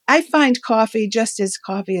I find coffee just as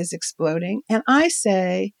coffee is exploding. And I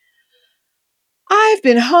say, I've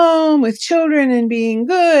been home with children and being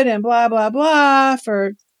good and blah, blah, blah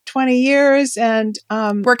for 20 years. And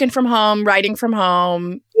working from home, writing from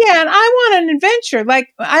home. Yeah, and I want an adventure. Like,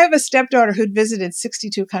 I have a stepdaughter who'd visited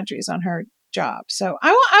 62 countries on her job. So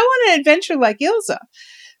I want an adventure like Ilza.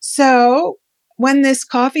 So when this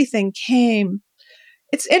coffee thing came,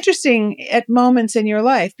 it's interesting at moments in your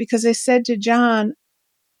life, because I said to John,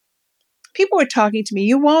 people were talking to me,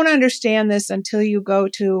 you won't understand this until you go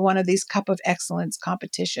to one of these Cup of Excellence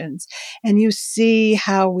competitions and you see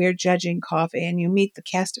how we're judging coffee and you meet the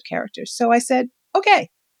cast of characters. So I said, okay,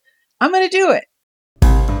 I'm going to do it.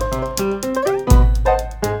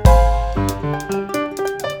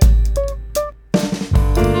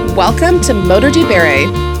 Welcome to Modo di Bere,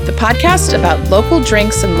 the podcast about local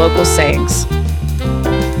drinks and local sayings.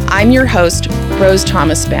 I'm your host, Rose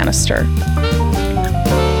Thomas Bannister.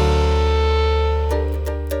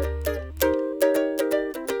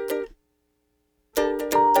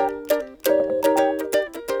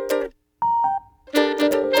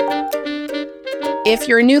 If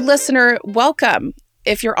you're a new listener, welcome.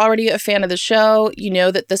 If you're already a fan of the show, you know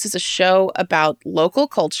that this is a show about local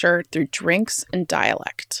culture through drinks and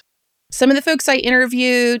dialect. Some of the folks I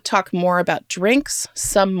interview talk more about drinks,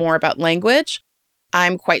 some more about language.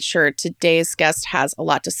 I'm quite sure today's guest has a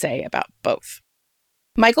lot to say about both.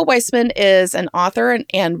 Michaele Weissman is an author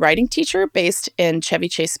and writing teacher based in Chevy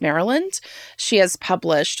Chase, Maryland. She has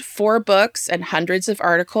published 4 books and hundreds of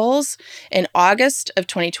articles. In August of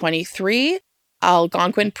 2023,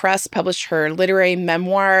 Algonquin Press published her literary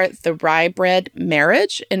memoir, The Rye Bread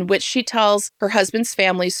Marriage, in which she tells her husband's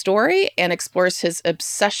family story and explores his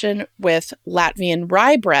obsession with Latvian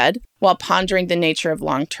rye bread while pondering the nature of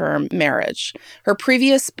long-term marriage. Her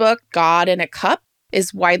previous book, God in a Cup,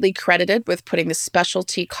 is widely credited with putting the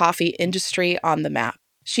specialty coffee industry on the map.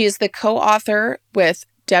 She is the co-author with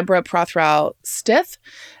Deborah Prothrow Stith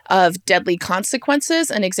of Deadly Consequences,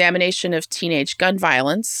 an examination of teenage gun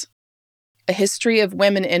violence. A History of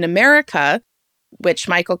Women in America, which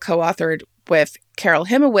Michaele co-authored with Carol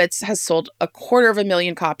Himowitz, has sold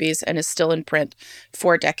 250,000 copies and is still in print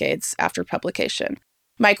 4 decades after publication.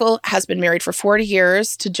 Michaele has been married for 40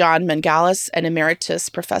 years to John Mangalis, an emeritus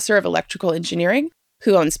professor of electrical engineering,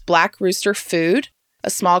 who owns Black Rooster Food, a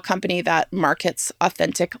small company that markets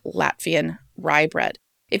authentic Latvian rye bread.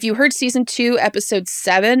 If you heard season 2, episode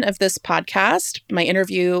 7 of this podcast, my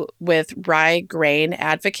interview with rye grain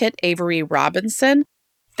advocate Avery Robinson,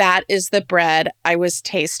 that is the bread I was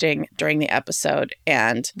tasting during the episode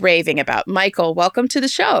and raving about. Michaele, welcome to the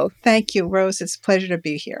show. Thank you, Rose. It's a pleasure to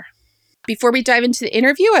be here. Before we dive into the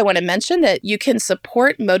interview, I want to mention that you can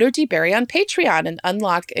support Modo di Bere on Patreon and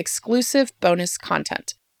unlock exclusive bonus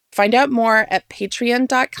content. Find out more at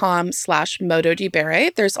patreon.com/Modo di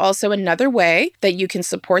Bere. There's also another way that you can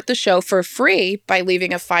support the show for free by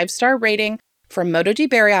leaving a 5-star rating for Modo di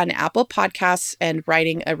Bere on Apple Podcasts and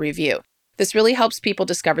writing a review. This really helps people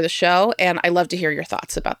discover the show, and I love to hear your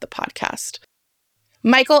thoughts about the podcast.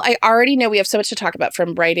 Michaele, I already know we have so much to talk about,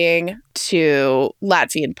 from writing to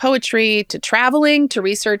Latvian poetry to traveling to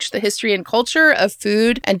research the history and culture of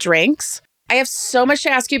food and drinks. I have so much to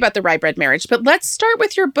ask you about the Rye Bread Marriage, but let's start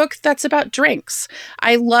with your book that's about drinks.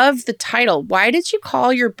 I love the title. Why did you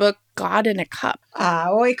call your book God in a Cup?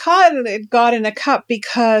 We call it God in a Cup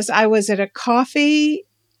because I was at a coffee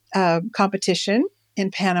competition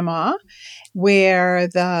in Panama where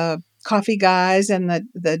the coffee guys and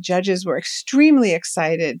the judges were extremely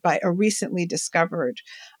excited by a recently discovered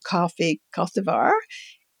coffee cultivar.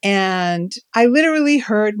 And I literally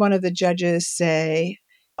heard one of the judges say,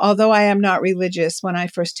 although I am not religious, when I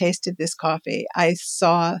first tasted this coffee, I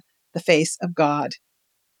saw the face of God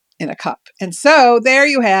in a cup. And so there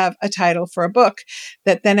you have a title for a book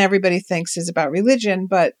that then everybody thinks is about religion,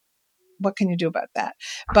 but what can you do about that?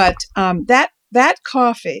 But that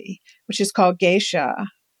coffee, which is called geisha,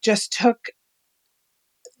 just took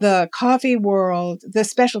the coffee world, the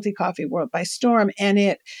specialty coffee world, by storm. And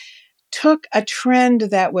it took a trend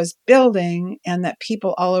that was building and that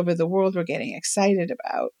people all over the world were getting excited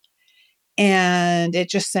about. And it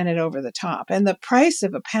just sent it over the top. And the price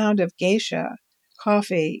of a pound of geisha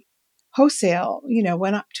coffee wholesale,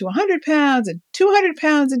 went up to 100 pounds and 200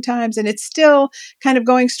 pounds in times. And it's still kind of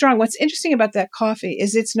going strong. What's interesting about that coffee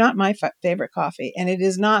is it's not my favorite coffee. And it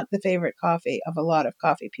is not the favorite coffee of a lot of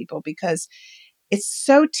coffee people because it's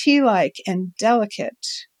so tea-like and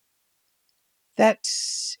delicate that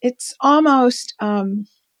it's almost,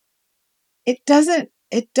 it doesn't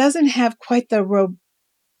have quite the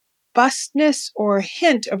robustness or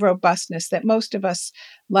hint of robustness that most of us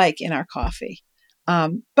like in our coffee.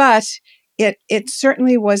 But it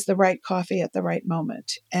certainly was the right coffee at the right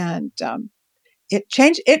moment. And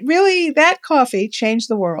that coffee changed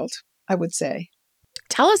the world, I would say.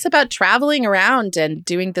 Tell us about traveling around and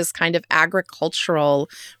doing this kind of agricultural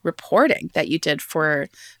reporting that you did for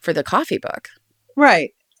the coffee book.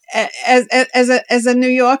 Right. As a New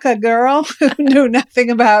Yorker girl who knew nothing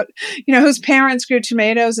about, whose parents grew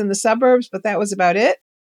tomatoes in the suburbs, but that was about it.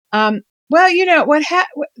 Well,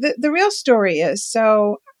 the real story is,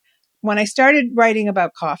 so when I started writing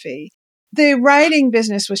about coffee, the writing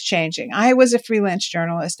business was changing. I was a freelance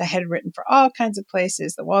journalist. I had written for all kinds of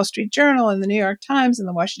places, the Wall Street Journal and the New York Times and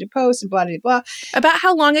the Washington Post and blah, blah, blah. About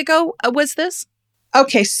how long ago was this?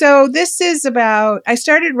 Okay, so I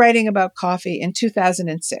started writing about coffee in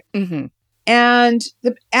 2006. Mm-hmm. And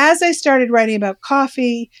as I started writing about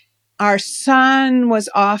coffee, our son was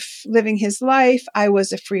off living his life. I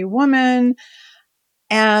was a free woman.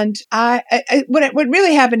 And what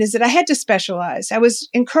really happened is that I had to specialize. I was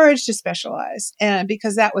encouraged to specialize, and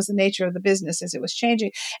because that was the nature of the business as it was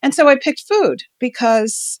changing. And so I picked food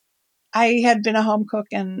because I had been a home cook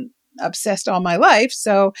and obsessed all my life.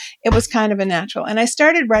 So it was kind of a natural. And I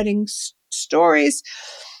started writing stories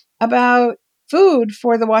about food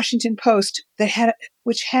for the Washington Post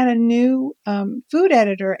which had a new food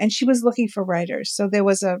editor, and she was looking for writers. So there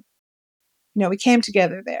was we came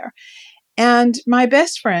together there. And my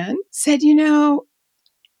best friend said, in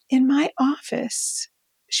my office,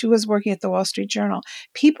 she was working at the Wall Street Journal,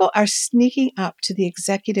 people are sneaking up to the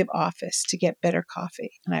executive office to get better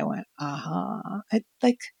coffee. And I went,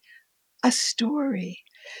 like a story.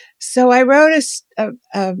 So I wrote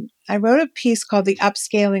a piece called The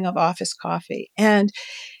Upscaling of Office Coffee. And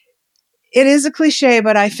it is a cliche,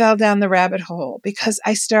 but I fell down the rabbit hole because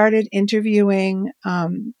I started interviewing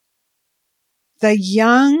the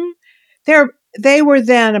young. They were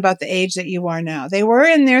then about the age that you are now. They were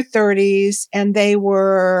in their 30s, and they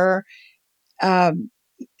were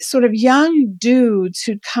sort of young dudes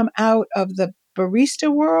who'd come out of the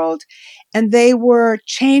barista world, and they were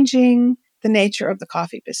changing the nature of the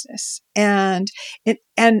coffee business. And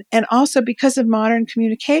also because of modern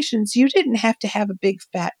communications, you didn't have to have a big,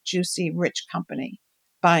 fat, juicy, rich company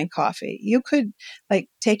buying coffee. You could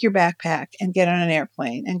take your backpack and get on an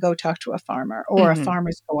airplane and go talk to a farmer or a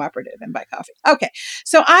farmer's cooperative and buy coffee. Okay.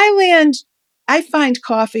 So I find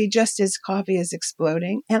coffee just as coffee is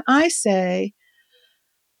exploding. And I say,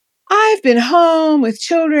 I've been home with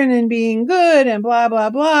children and being good and blah,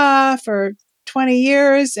 blah, blah for 20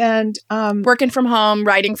 years. And working from home,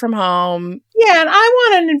 writing from home. Yeah. And I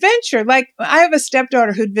want an adventure. Like, I have a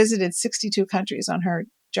stepdaughter who'd visited 62 countries on her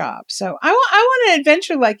job. So I want an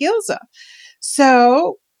adventure like Ilza.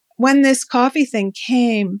 So when this coffee thing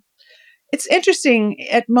came, it's interesting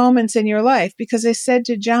at moments in your life, because I said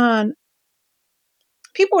to John,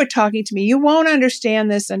 people were talking to me, you won't understand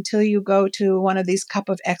this until you go to one of these Cup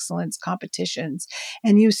of Excellence competitions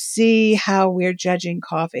and you see how we're judging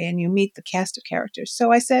coffee and you meet the cast of characters.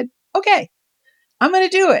 So I said, okay, I'm going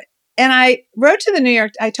to do it. And I wrote to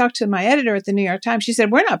I talked to my editor at the New York Times. She said,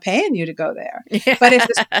 we're not paying you to go there. Yeah. But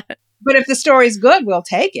if the story's good, we'll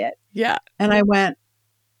take it. Yeah. And I went,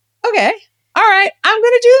 okay, all right, I'm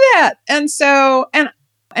going to do that. And so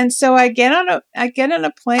I get on a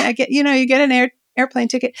plane. You get an airplane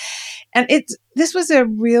ticket. And this was a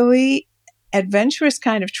really adventurous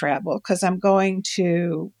kind of travel, because I'm going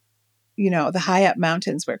to, the high up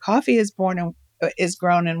mountains where coffee is born and is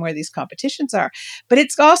grown and where these competitions are. But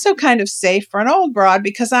it's also kind of safe for an old broad,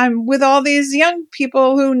 because I'm with all these young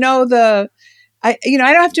people who know I don't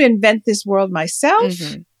have to invent this world myself,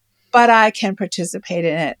 but I can participate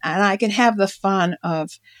in it, and I can have the fun of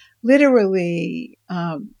literally,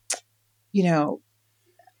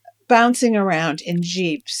 bouncing around in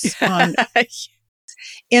jeeps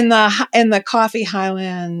in the coffee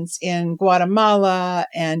highlands in Guatemala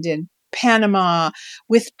and in Panama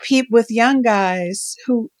with young guys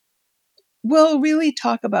who will really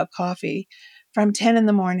talk about coffee from 10 in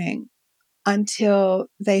the morning until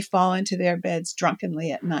they fall into their beds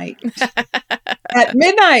drunkenly at night. At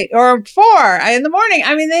midnight or 4 in the morning.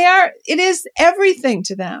 I mean, it is everything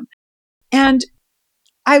to them. And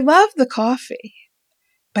I love the coffee,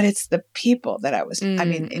 but it's the people that it was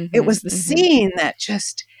the scene that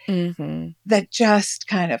just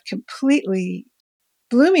kind of completely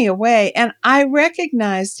blew me away. And I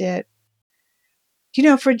recognized it,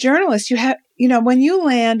 for journalists, you have, when you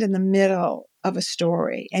land in the middle of a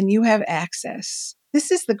story and you have access,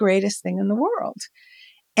 this is the greatest thing in the world.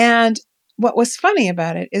 And what was funny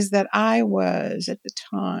about it is that I was at the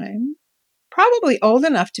time probably old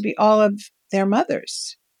enough to be all of their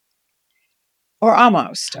mothers. or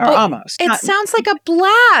almost. It sounds like a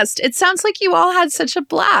blast. It sounds like you all had such a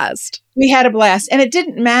blast. We had a blast, and it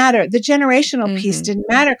didn't matter. The generational piece didn't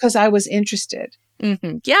matter because I was interested.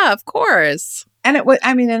 Yeah, of course. And it was,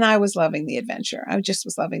 and I was loving the adventure. I just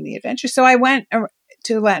was loving the adventure. So I went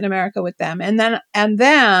to Latin America with them. And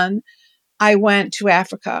then I went to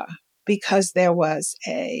Africa because there was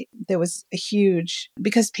a huge,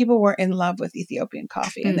 because people were in love with Ethiopian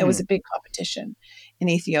coffee and there was a big competition in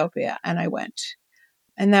Ethiopia. And I went,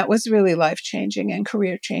 and that was really life-changing and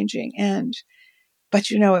career-changing. But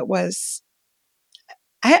it was,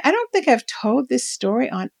 I don't think I've told this story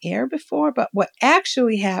on air before, but what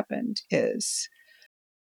actually happened is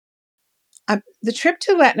the trip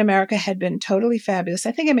to Latin America had been totally fabulous.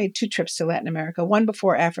 I think I made 2 trips to Latin America, one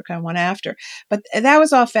before Africa and one after, but that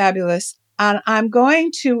was all fabulous. And I'm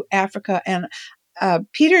going to Africa, and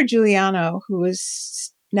Peter Giuliano, who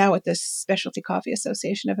is now at the Specialty Coffee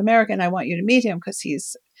Association of America, and I want you to meet him because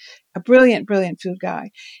he's a brilliant, brilliant food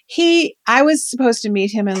guy. I was supposed to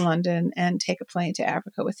meet him in London and take a plane to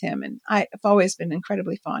Africa with him. And I've always been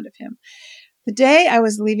incredibly fond of him. The day I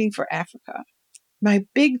was leaving for Africa, my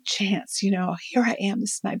big chance, here I am.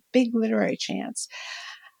 This is my big literary chance.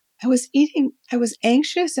 I was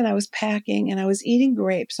anxious and I was packing and I was eating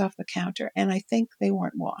grapes off the counter and I think they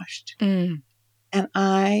weren't washed. And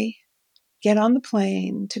I get on the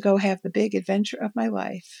plane to go have the big adventure of my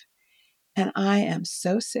life. And I am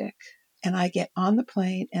so sick. And I get on the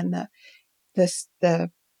plane and the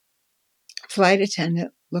flight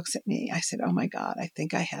attendant looks at me. I said, "Oh my God, I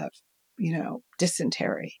think I have,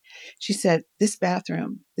 dysentery." She said, "This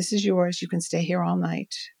bathroom, this is yours. You can stay here all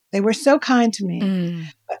night." They were so kind to me,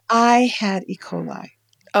 but I had E. coli.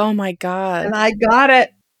 Oh my God. And I got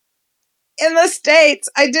it in the States.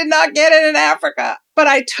 I did not get it in Africa, but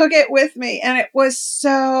I took it with me. And it was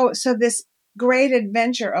so this great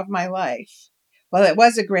adventure of my life. Well, it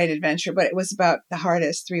was a great adventure, but it was about the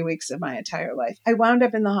hardest 3 weeks of my entire life. I wound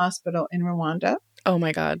up in the hospital in Rwanda. Oh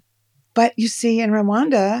my God. But you see, in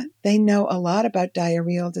Rwanda, they know a lot about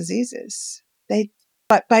diarrheal diseases.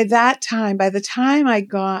 But by the time I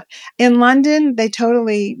got in London, they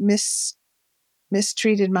totally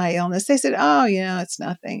mistreated my illness. They said, "Oh, it's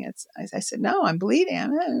nothing." I said, "No, I'm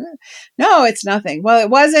bleeding." No, it's nothing. Well, it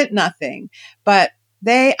wasn't nothing, but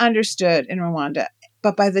they understood in Rwanda.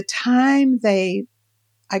 But by the time I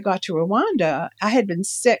got to Rwanda, I had been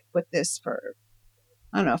sick with this for,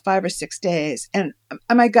 I don't know, 5 or 6 days. And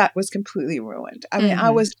my gut was completely ruined. I mean, I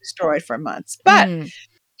was destroyed for months. But,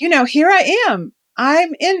 here I am.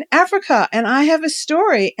 I'm in Africa and I have a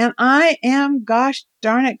story and I am, gosh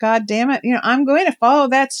darn it, God damn it. I'm going to follow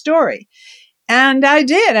that story. And I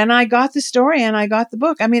did. And I got the story and I got the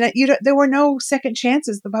book. I mean, there were no second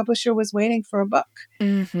chances. The publisher was waiting for a book.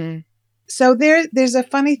 So there's a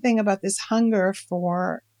funny thing about this hunger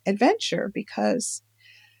for adventure, because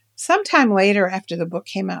sometime later after the book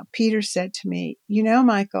came out, Peter said to me,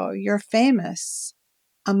 "Michael, you're famous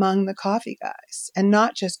among the coffee guys, and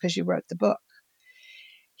not just because you wrote the book."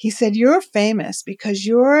 He said, "You're famous because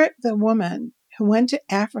you're the woman who went to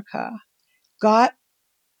Africa, got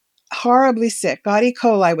horribly sick, got E.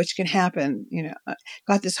 coli, which can happen,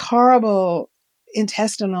 got this horrible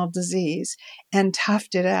intestinal disease and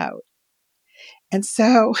toughed it out." And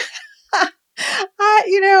so,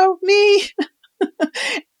 me,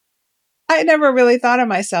 I never really thought of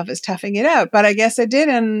myself as toughing it out, but I guess I did.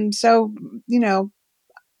 And so,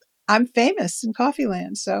 I'm famous in coffee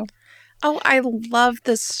land. So. Oh, I love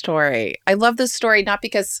this story. I love this story, not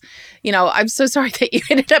because, I'm so sorry that you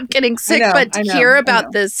ended up getting sick, but to hear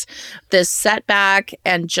about this setback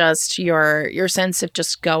and just your sense of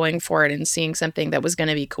just going for it and seeing something that was going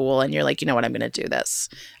to be cool. And you're like, "You know what, I'm going to do this.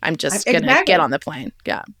 I'm just going to get on the plane."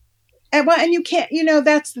 Yeah. And you can't,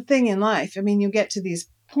 that's the thing in life. I mean, you get to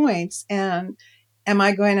these points and am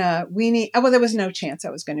I going to weenie? Well, there was no chance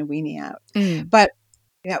I was going to weenie out. But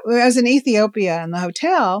I was in Ethiopia in the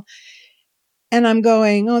hotel and I'm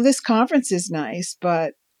going, "Oh, this conference is nice,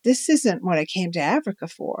 but this isn't what I came to Africa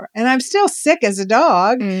for." And I'm still sick as a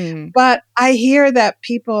dog, but I hear that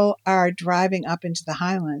people are driving up into the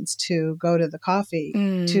highlands to go to the coffee,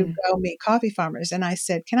 to go meet coffee farmers. And I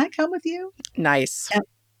said, "Can I come with you?" Nice. And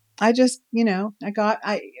I just, I got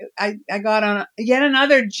on yet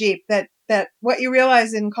another Jeep that what you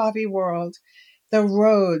realize in coffee world, the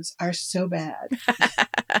roads are so bad.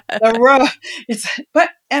 The road, it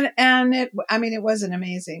was an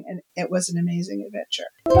amazing adventure.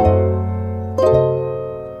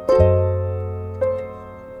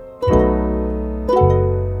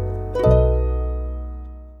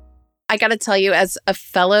 I got to tell you, as a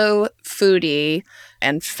fellow foodie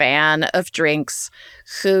and fan of drinks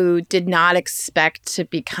who did not expect to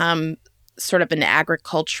become sort of an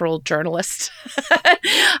agricultural journalist,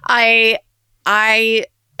 I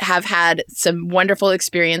have had some wonderful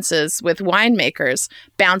experiences with winemakers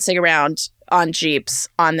bouncing around on Jeeps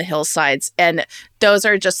on the hillsides. And those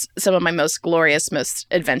are just some of my most glorious, most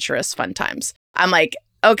adventurous fun times. I'm like,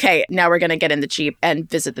 okay, now we're going to get in the Jeep and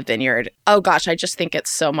visit the vineyard. Oh gosh, I just think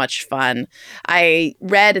it's so much fun. I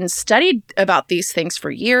read and studied about these things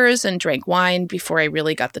for years and drank wine before I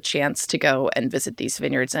really got the chance to go and visit these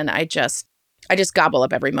vineyards. And I just gobble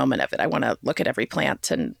up every moment of it. I want to look at every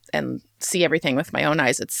plant and see everything with my own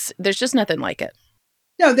eyes. There's just nothing like it.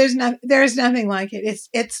 No, there's nothing like it.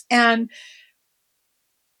 And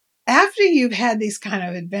after you've had these kind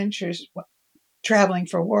of adventures traveling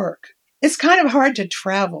for work, it's kind of hard to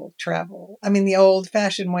travel. I mean, the old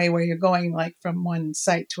fashioned way where you're going like from one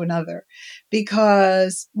site to another,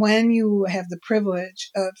 because when you have the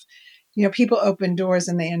privilege of, people open doors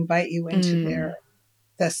and they invite you into their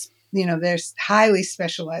highly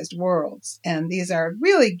specialized worlds. And these are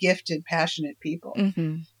really gifted, passionate people.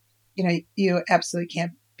 Mm-hmm. You absolutely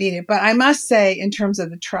can't beat it. But I must say, in terms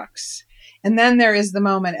of the trucks, and then there is the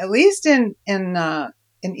moment, at least in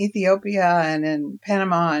Ethiopia and in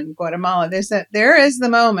Panama and Guatemala, there is the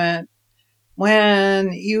moment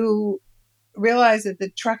when you realize that the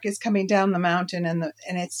truck is coming down the mountain and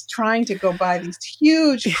it's trying to go by these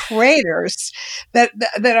huge craters that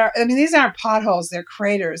are, I mean, these aren't potholes, they're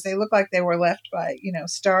craters. They look like they were left by,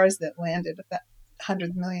 stars that landed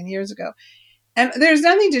 100 million years ago. And there's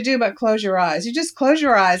nothing to do but close your eyes. You just close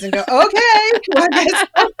your eyes and go, okay, well, I guess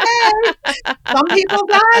okay. Some people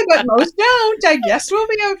die, but most don't. I guess we'll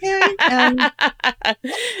be okay. And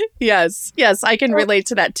yes, I can relate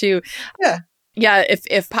to that too. Yeah. Yeah,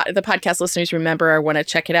 if the podcast listeners remember or want to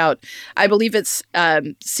check it out, I believe it's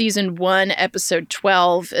season 1, episode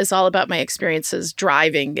 12 is all about my experiences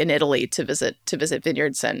driving in Italy to visit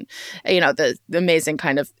vineyards and, the amazing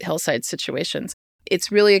kind of hillside situations.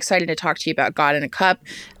 It's really exciting to talk to you about God in a Cup.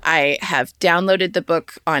 I have downloaded the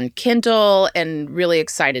book on Kindle and really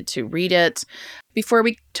excited to read it. Before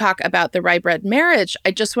we talk about the Rye Bread Marriage,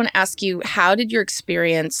 I just want to ask you, how did your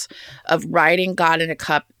experience of writing God in a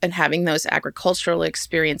Cup and having those agricultural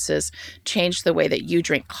experiences change the way that you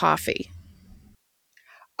drink coffee?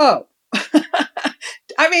 Oh,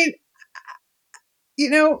 I mean,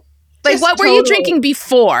 like, what were you drinking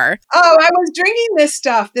before? Oh, I was drinking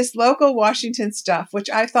this local Washington stuff, which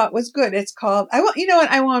I thought was good. It's called, I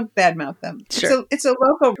won't badmouth them. Sure. It's a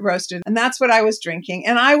local roaster, and that's what I was drinking.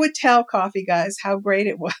 And I would tell coffee guys how great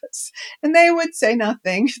it was. And they would say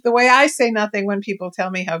nothing, the way I say nothing when people tell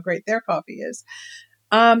me how great their coffee is.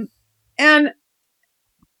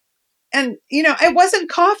 And it wasn't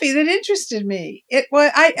coffee that interested me. It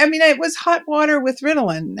was, it was hot water with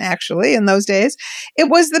Ritalin, actually, in those days. It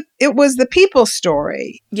was the people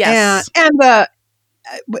story. Yes. And I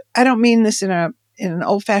don't mean this in an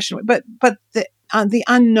old fashioned way, but the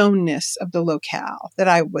unknownness of the locale that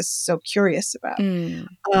I was so curious about.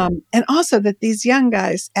 And also that these young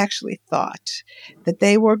guys actually thought that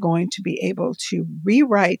they were going to be able to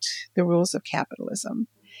rewrite the rules of capitalism.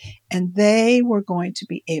 And they were going to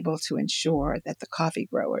be able to ensure that the coffee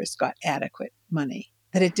growers got adequate money,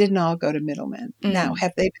 that it didn't all go to middlemen. Now,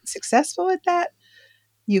 have they been successful at that?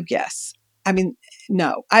 You guess. I mean,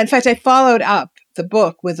 no. In fact, I followed up the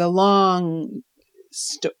book with a long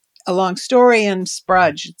story in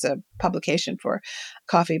Sprudge. It's a publication for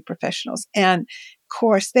coffee professionals. And of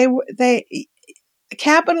course,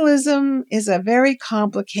 capitalism is a very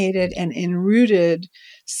complicated and enrooted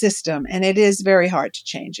system, and it is very hard to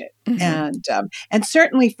change it. Mm-hmm. And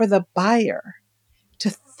certainly for the buyer to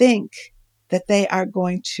think that they are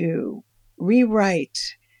going to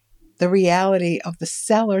rewrite the reality of the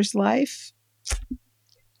seller's life,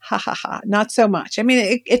 not so much. I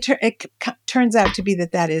mean, it turns out to be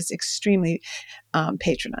that is extremely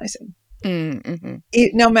patronizing. Mm-hmm.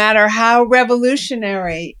 No matter how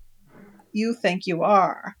revolutionary you think you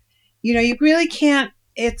are, you really can't,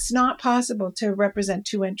 it's not possible to represent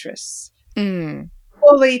two interests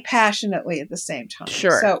fully passionately at the same time.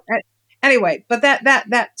 Sure. So anyway, but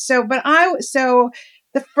so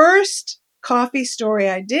the first coffee story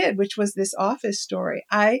I did, which was this office story,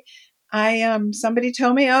 somebody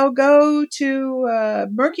told me, go to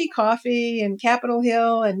Murky Coffee in Capitol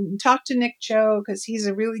Hill and talk to Nick Cho because he's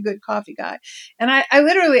a really good coffee guy. And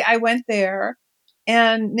I went there.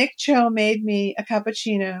 And Nick Cho made me a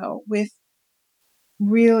cappuccino with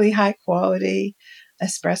really high quality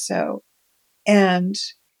espresso. And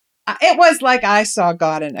it was like I saw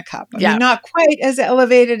God in a cup. I mean, not quite as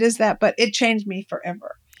elevated as that, but it changed me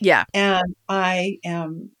forever. Yeah. And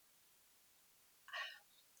I'm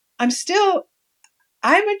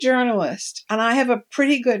a journalist and I have a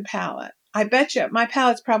pretty good palate. I bet you my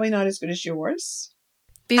palate's probably not as good as yours.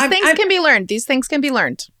 These things can be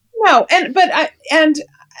learned. No,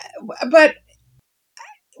 but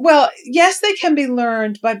well, yes, they can be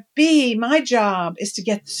learned, but B, my job is to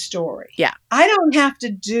get the story. Yeah. I don't have to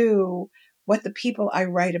do what the people I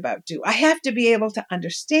write about do. I have to be able to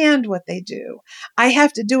understand what they do. I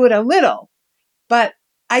have to do it a little. But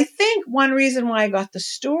I think one reason why I got the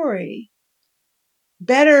story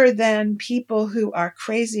better than people who are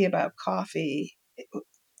crazy about coffee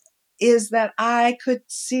is that I could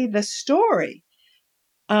see the story.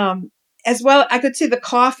 As well, I could see the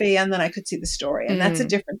coffee and then I could see the story, and that's a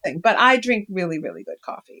different thing. But I drink really, really good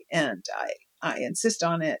coffee, and I insist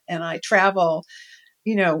on it. And I travel.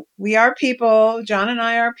 We are people. John and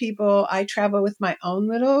I are people. I travel with my own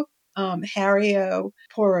little Hario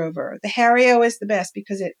pour over. The Hario is the best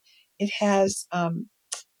because it has the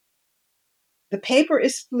paper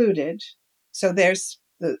is fluted, so there's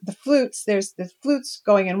the flutes. There's the flutes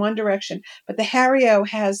going in one direction, but the Hario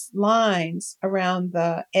has lines around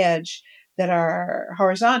the edge that are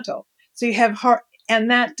horizontal. So you have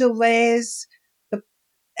and that delays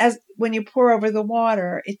as when you pour over the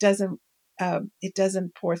water, it doesn't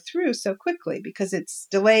pour through so quickly because it's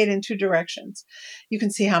delayed in two directions. You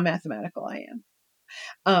can see how mathematical I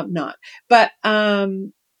am. Not, but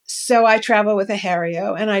so I travel with a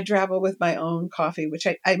Hario and I travel with my own coffee, which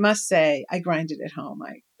I must say I grind it at home.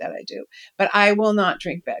 I do, but I will not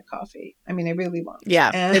drink bad coffee. I mean, I really won't.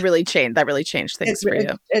 Yeah, and that really changed things for you.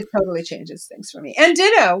 It totally changes things for me. And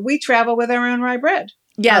ditto, we travel with our own rye bread.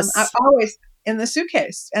 Yes, I always in the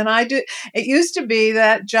suitcase, and I do. It used to be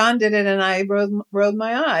that John did it, and I rolled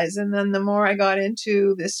my eyes. And then the more I got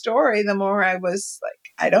into this story, the more I was like,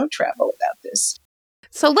 I don't travel without this.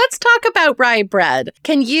 So let's talk about rye bread.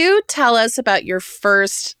 Can you tell us about your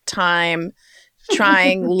first time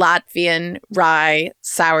trying Latvian rye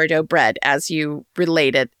sourdough bread as you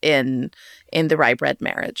relate it in the rye bread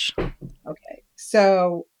marriage? Okay.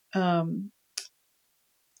 So I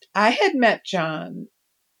had met John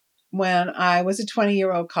when I was a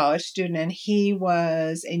 20-year-old college student, and he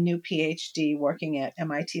was a new PhD working at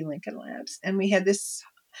MIT Lincoln Labs. And we had this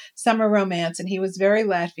summer romance, and he was very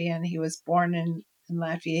Latvian. He was born in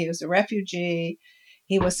Latvia. He was a refugee.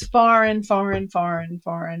 He was foreign. And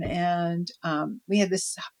we had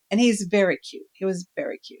this, and he's very cute. He was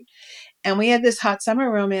very cute. And we had this hot summer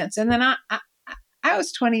romance. And then I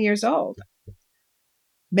was 20 years old.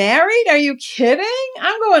 Married? Are you kidding?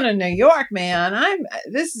 I'm going to New York, man.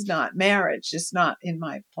 This is not marriage. It's not in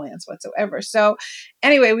my plans whatsoever. So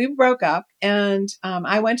anyway, we broke up, and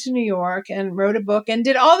I went to New York and wrote a book and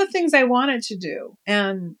did all the things I wanted to do.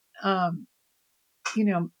 And,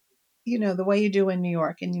 the way you do in New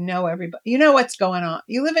York, and everybody, what's going on.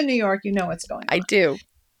 You live in New York, you know what's going on. I do.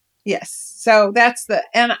 Yes. So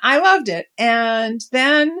and I loved it. And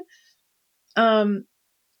then,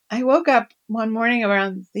 I woke up one morning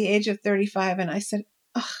around the age of 35 and I said,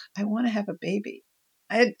 I want to have a baby.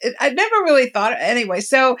 I'd never really thought anyway.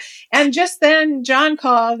 So, and just then John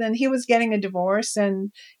called and he was getting a divorce,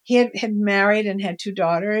 and he had married and had two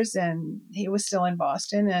daughters, and he was still in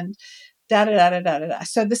Boston, and da da da da da da.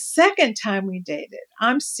 So the second time we dated,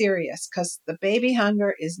 I'm serious, because the baby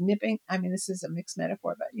hunger is nipping. I mean, this is a mixed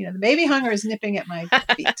metaphor, but the baby hunger is nipping at my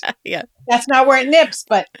feet. Yeah. That's not where it nips,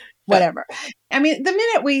 but whatever. I mean, the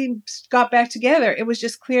minute we got back together, it was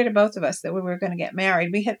just clear to both of us that we were going to get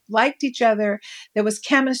married. We had liked each other. There was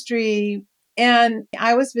chemistry. And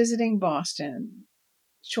I was visiting Boston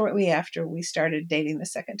shortly after we started dating the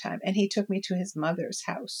second time. And he took me to his mother's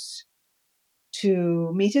house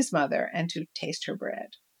to meet his mother and to taste her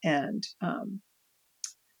bread. And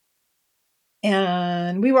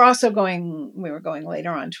we were going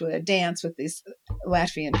later on to a dance with these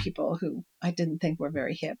Latvian people who I didn't think were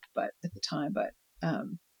very hip, but at the time,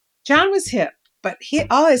 John was hip, but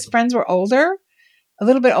all his friends were older, a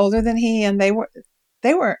little bit older than he, and they were,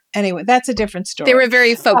 anyway, that's a different story. They were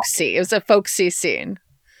very folksy. It was a folksy scene.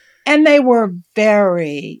 And they were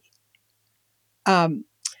very,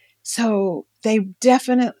 so they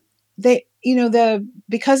definitely,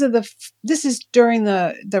 because of this is during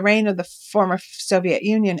the reign of the former Soviet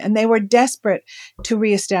Union, and they were desperate to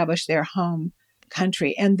reestablish their home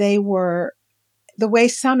country. And they were, the way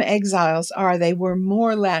some exiles are, they were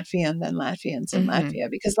more Latvian than Latvians in Latvia,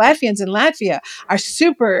 because Latvians in Latvia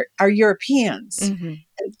are Europeans. Mm-hmm.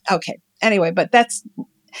 Okay. Anyway,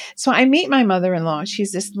 so I meet my mother-in-law.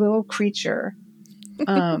 She's this little creature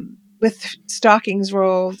with stockings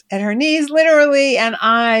rolled at her knees, literally, and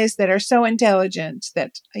eyes that are so intelligent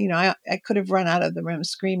that, I could have run out of the room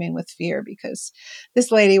screaming with fear because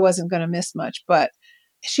this lady wasn't going to miss much. But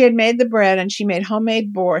she had made the bread and she made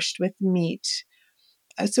homemade borscht with meat.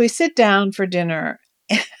 So we sit down for dinner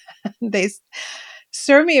and they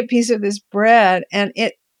serve me a piece of this bread, and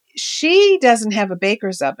she doesn't have a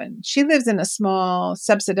baker's oven. She lives in a small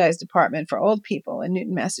subsidized apartment for old people in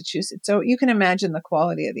Newton, Massachusetts. So you can imagine the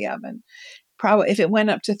quality of the oven. Probably if it went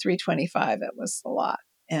up to 325, it was a lot.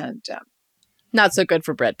 And Not so good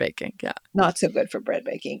for bread baking. Yeah. not so good for bread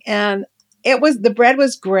baking. And the bread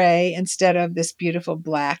was gray instead of this beautiful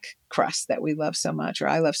black crust that we love so much, or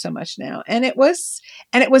I love so much now. And it was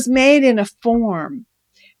made in a form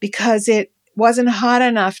because it wasn't hot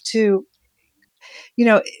enough to,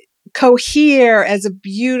 cohere as a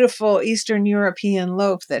beautiful Eastern European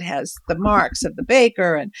loaf that has the marks of the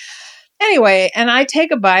baker. And anyway, and I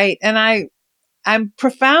take a bite and I'm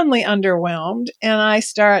profoundly underwhelmed, and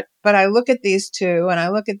but I look at these two and I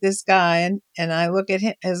look at this guy and I look at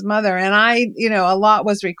his mother, and a lot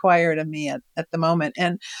was required of me at the moment.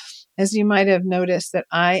 And as you might have noticed, that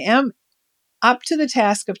I am up to the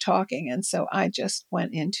task of talking. And so I just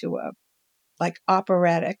went into a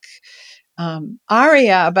operatic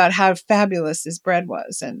aria about how fabulous this bread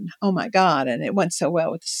was. And oh my God. And it went so well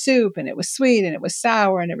with the soup, and it was sweet and it was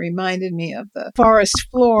sour, and it reminded me of the forest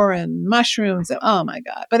floor and mushrooms. Oh my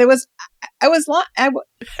God. But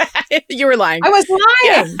You were lying. I was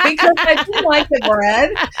lying because I didn't like the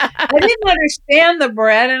bread. I didn't understand the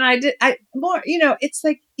bread. And it's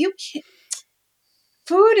like you can't,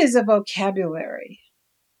 food is a vocabulary.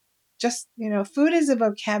 Food is a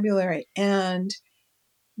vocabulary, and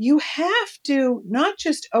you have to not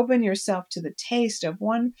just open yourself to the taste of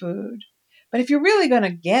one food, but if you're really going to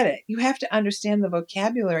get it, you have to understand the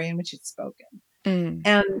vocabulary in which it's spoken. Mm.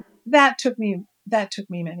 And that took me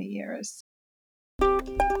many years.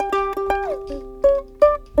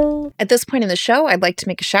 At this point in the show, I'd like to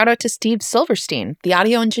make a shout out to Steve Silverstein, the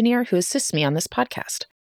audio engineer who assists me on this podcast.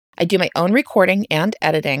 I do my own recording and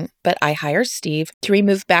editing, but I hire Steve to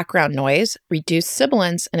remove background noise, reduce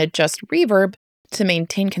sibilance, and adjust reverb to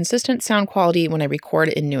maintain consistent sound quality when I record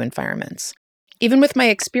in new environments. Even with my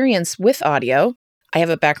experience with audio, I have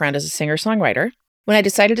a background as a singer-songwriter. When I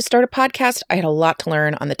decided to start a podcast, I had a lot to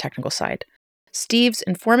learn on the technical side. Steve's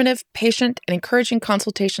informative, patient, and encouraging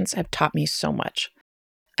consultations have taught me so much.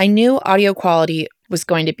 I knew audio quality was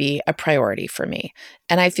going to be a priority for me,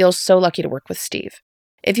 and I feel so lucky to work with Steve.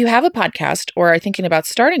 If you have a podcast or are thinking about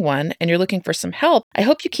starting one and you're looking for some help, I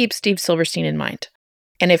hope you keep Steve Silverstein in mind.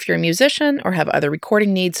 And if you're a musician or have other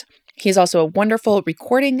recording needs, he's also a wonderful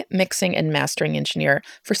recording, mixing, and mastering engineer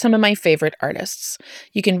for some of my favorite artists.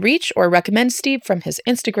 You can reach or recommend Steve from his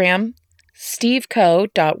Instagram,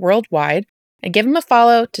 steveco.worldwide, and give him a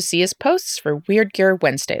follow to see his posts for Weird Gear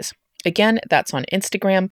Wednesdays. Again, that's on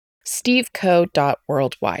Instagram,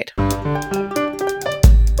 steveco.worldwide.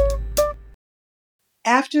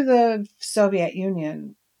 After the Soviet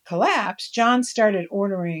Union collapsed, John started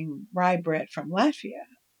ordering rye bread from Latvia.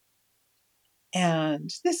 And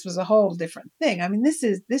this was a whole different thing. I mean,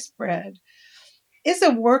 this bread is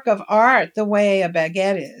a work of art the way a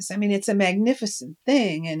baguette is. I mean, it's a magnificent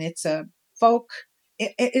thing, and it's a folk.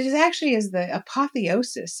 It is the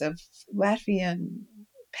apotheosis of Latvian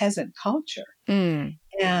peasant culture. Mm.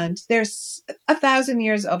 And there's 1,000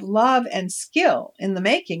 years of love and skill in the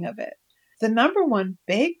making of it. The number one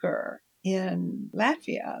baker in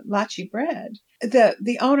Latvia, Laci Bread,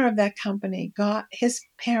 the owner of that company his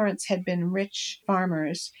parents had been rich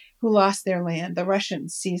farmers who lost their land. The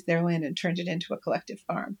Russians seized their land and turned it into a collective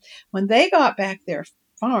farm. When they got back their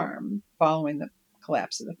farm following the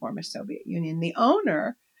collapse of the former Soviet Union, the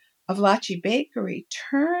owner of Laci Bakery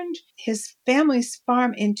turned his family's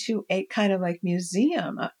farm into a kind of like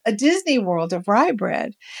museum, a Disney World of rye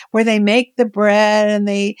bread, where they make the bread and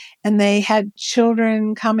they had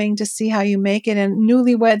children coming to see how you make it, and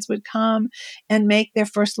newlyweds would come and make their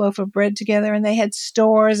first loaf of bread together, and they had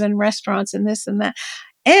stores and restaurants and this and that.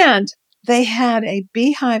 And they had a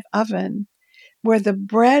beehive oven where the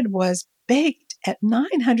bread was baked at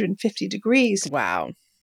 950 degrees. Wow.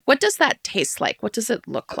 What does that taste like? What does it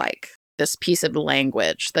look like? This piece of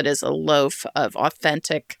language that is a loaf of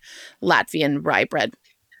authentic Latvian rye bread.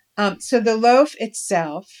 So the loaf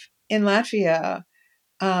itself in Latvia,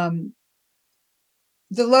 the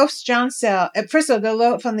loaves John sell. First of all, the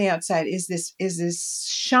loaf on the outside is this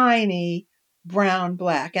shiny brown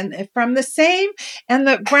black, and the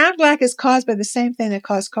brown black is caused by the same thing that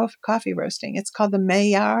caused coffee roasting. It's called the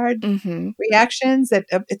Maillard reactions. That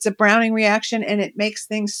it's a browning reaction, and it makes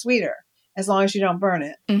things sweeter. as long as you don't burn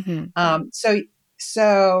it. Mm-hmm.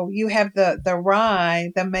 So you have the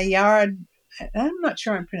rye, the Maillard. I'm not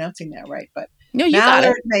sure I'm pronouncing that right, but No, you got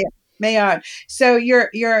it. Mallard Maillard. So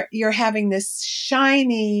you're having this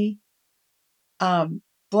shiny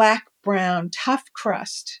black brown tough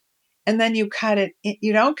crust, and then you cut it.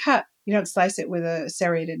 You don't slice it with a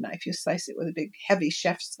serrated knife. You slice it with a big heavy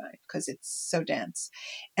chef's knife because it's so dense,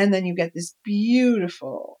 and then you get this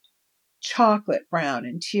beautiful chocolate brown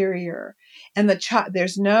interior. And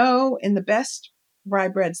there's no, in the best rye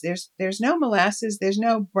breads, there's no molasses, there's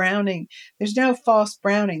no browning, there's no false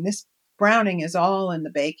browning. This browning is all in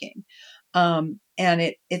the baking. And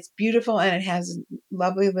it's beautiful, and it has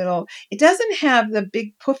lovely little, it doesn't have the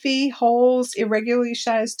big puffy holes, irregularly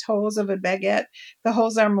sized holes of a baguette. The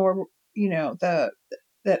holes are more,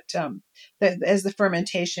 as the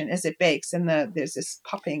fermentation, as it bakes, and there's this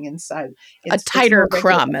popping inside. A It's tighter more regular.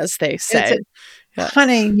 crumb, as they It's say.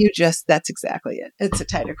 honey, that's exactly it. It's a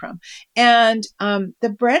tighter crumb. And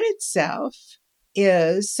the bread itself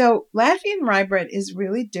so Latvian rye bread is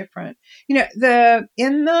really different. In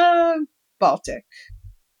the Baltic,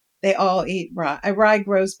 they all eat rye. Rye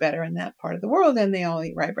grows better in that part of the world, and they all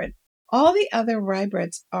eat rye bread. All the other rye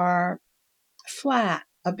breads are flat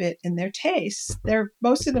a bit in their taste.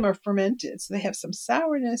 Most of them are fermented, so they have some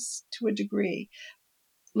sourness to a degree.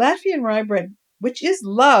 Latvian rye bread, which is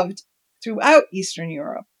loved throughout Eastern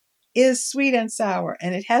Europe, is sweet and sour,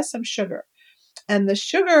 and it has some sugar. And the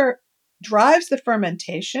sugar drives the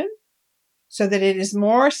fermentation so that it is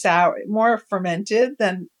more sour, more fermented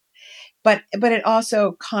but it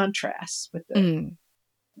also contrasts with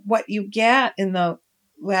what you get in the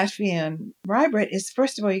Latvian rye bread is,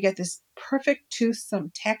 first of all, you get this perfect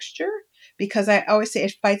toothsome texture, because I always say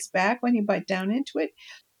it fights back when you bite down into it.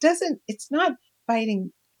 It's not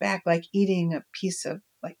biting back like eating a piece of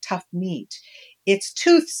like tough meat. It's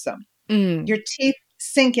toothsome. Your teeth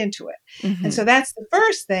sink into it. Mm-hmm. And so that's the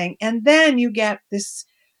first thing. And then you get this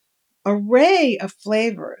array of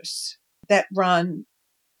flavors that run,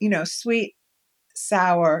 sweet,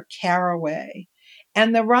 sour, caraway.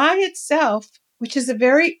 And the rye itself, which is a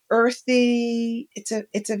very earthy, it's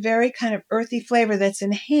a very kind of earthy flavor that's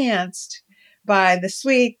enhanced by the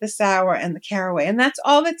sweet, the sour, and the caraway. And that's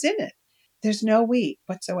all that's in it. There's no wheat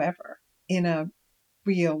whatsoever in a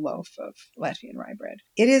real loaf of Latvian rye bread.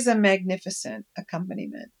 It is a magnificent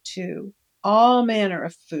accompaniment to all manner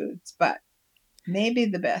of foods, but maybe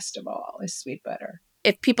the best of all is sweet butter.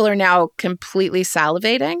 If people are now completely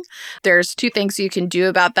salivating, there's two things you can do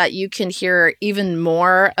about that. You can hear even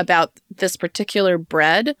more about this particular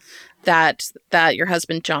bread that your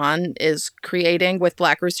husband John is creating with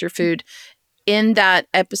Black Rooster Food in that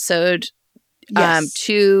episode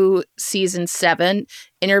 2, season 7,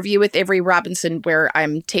 interview with Avery Robinson, where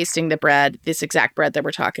I'm tasting the bread, this exact bread that we're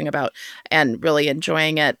talking about, and really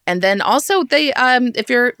enjoying it. And then also they, if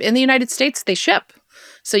you're in the United States, they ship.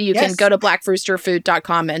 So you can go to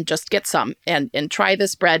blackroosterfood.com and just get some and try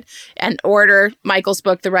this bread and order Michael's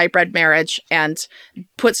book, The Rye Bread Marriage, and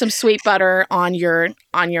put some sweet butter on your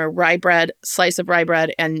rye bread, slice of rye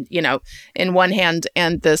bread, and, in one hand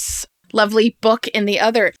and this lovely book in the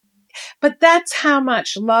other. But that's how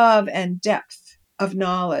much love and depth of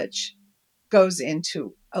knowledge goes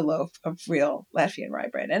into a loaf of real Latvian rye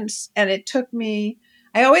bread. And it took me,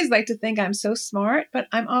 I always like to think I'm so smart, but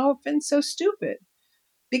I'm often so stupid,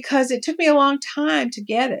 because it took me a long time to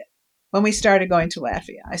get it. When we started going to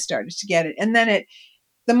Latvia, I started to get it. And then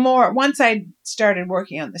once I started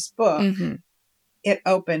working on this book, it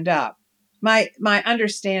opened up. My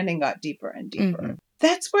understanding got deeper and deeper.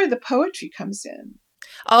 That's where the poetry comes in.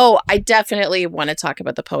 Oh, I definitely want to talk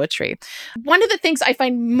about the poetry. One of the things I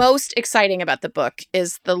find most exciting about the book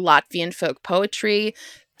is the Latvian folk poetry.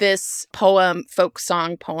 This folk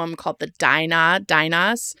song poem called the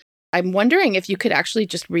Dainas. I'm wondering if you could actually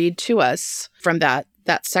just read to us from that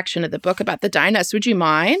section of the book about the Dainas. Would you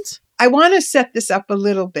mind? I want to set this up a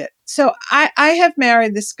little bit. So I have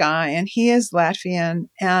married this guy, and he is Latvian,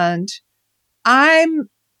 and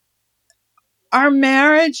our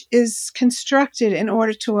marriage is constructed in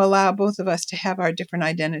order to allow both of us to have our different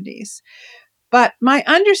identities. But my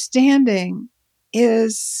understanding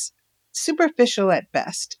is superficial at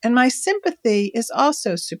best, and my sympathy is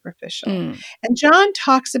also superficial. And John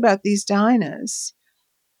talks about these Dainas,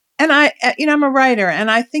 and I'm a writer, and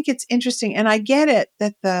I think it's interesting, and I get it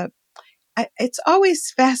that it's always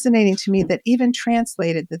fascinating to me that even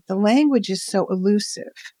translated, that the language is so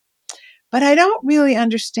elusive, but I don't really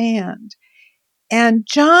understand. And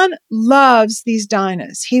John loves these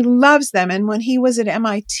Dainas. He loves them. And when he was at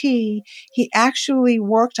MIT, he actually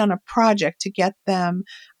worked on a project to get them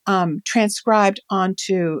transcribed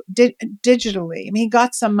onto digitally. I mean, he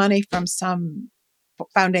got some money from some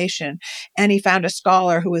foundation, and he found a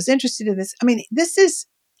scholar who was interested in this. I mean, this is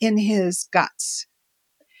in his guts.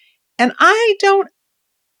 And I don't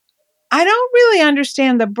really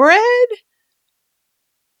understand the bread,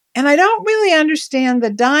 and I don't really understand the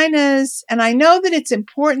dinas, and I know that it's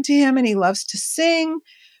important to him and he loves to sing,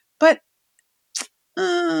 but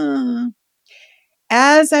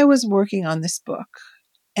as I was working on this book,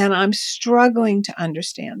 and I'm struggling to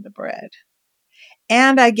understand the bread,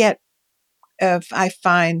 and I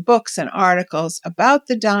find books and articles about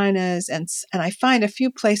the dinas, and I find a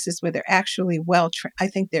few places where they're actually I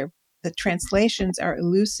think the translations are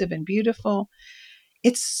elusive and beautiful.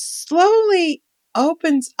 It slowly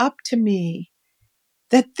opens up to me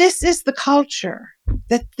that this is the culture,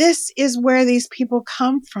 that this is where these people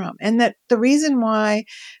come from, and that the reason why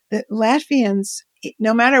the Latvians,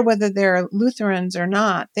 no matter whether they're Lutherans or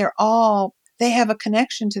not, they have a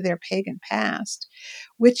connection to their pagan past,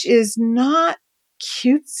 which is not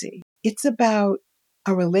cutesy. It's about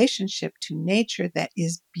a relationship to nature that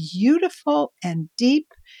is beautiful and deep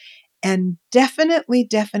and definitely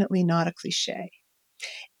not a cliche.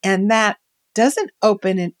 And that doesn't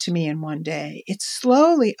open it to me in one day. It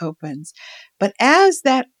slowly opens. But as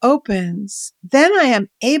that opens, then I am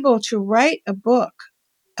able to write a book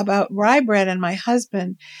about rye bread and my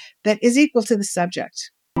husband that is equal to the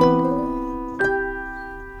subject.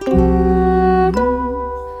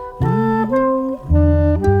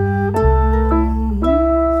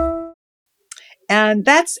 And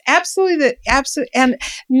that's absolutely and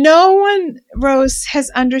no one, Rose, has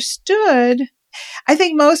understood. I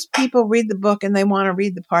think most people read the book and they want to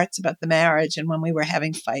read the parts about the marriage and when we were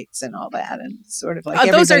having fights and all that, and sort of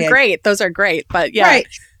like those are great. Those are great. But yeah. Right.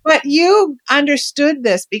 But you understood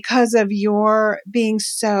this because of your being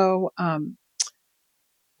so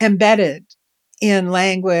embedded in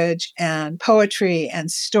language and poetry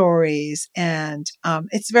and stories. And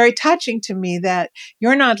it's very touching to me that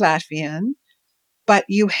you're not Latvian, but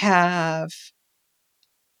you get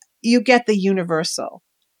the universal.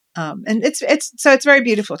 And it's very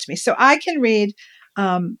beautiful to me. So I can read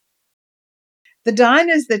the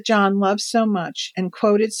dinas that John loves so much and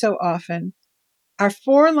quoted so often are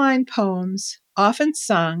 4-line poems, often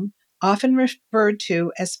sung, often referred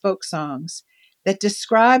to as folk songs, that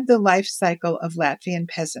describe the life cycle of Latvian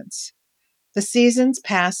peasants. The seasons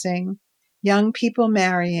passing, young people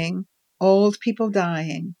marrying, old people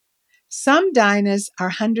dying. Some dinas are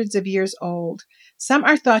hundreds of years old. Some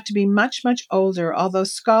are thought to be much older, although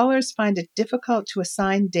scholars find it difficult to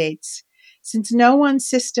assign dates, since no one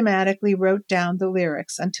systematically wrote down the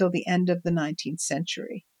lyrics until the end of the 19th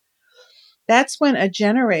century. That's when a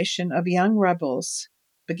generation of young rebels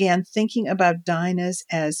began thinking about dinas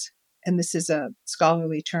as, and this is a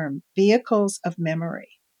scholarly term, vehicles of memory,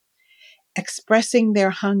 expressing their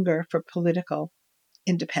hunger for political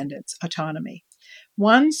independence, autonomy.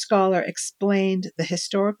 One scholar explained the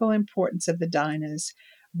historical importance of the dinas,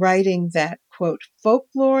 writing that, quote,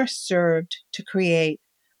 folklore served to create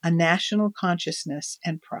a national consciousness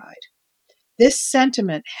and pride. This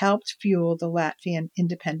sentiment helped fuel the Latvian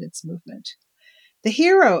independence movement. The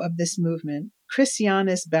hero of this movement,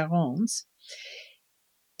 Krišjānis Berons,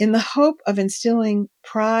 in the hope of instilling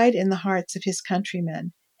pride in the hearts of his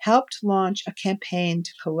countrymen, helped launch a campaign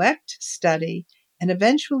to collect, study, and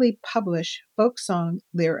eventually publish folk song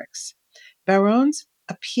lyrics. Berons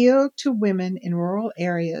appealed to women in rural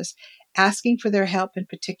areas, asking for their help in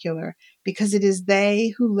particular, because it is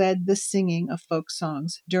they who led the singing of folk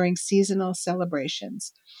songs during seasonal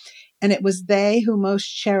celebrations, and it was they who most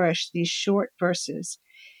cherished these short verses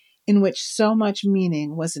in which so much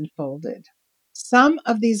meaning was enfolded. Some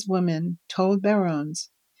of these women told Berons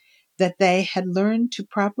that they had learned to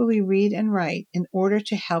properly read and write in order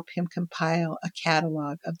to help him compile a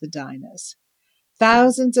catalog of the dinas.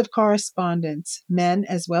 Thousands of correspondents, men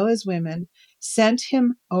as well as women, sent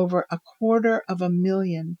him over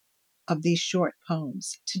 250,000 of these short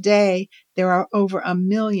poems. Today, there are over 1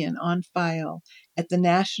 million on file at the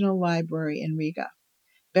National Library in Riga.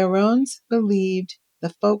 Berons believed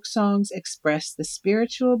the folk songs express the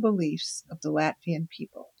spiritual beliefs of the Latvian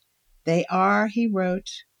people. They are, he wrote,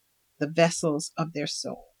 the vessels of their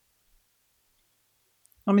soul.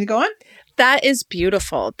 Want me to go on? That is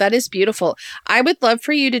beautiful. That is beautiful. I would love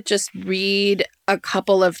for you to just read a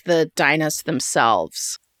couple of the dinas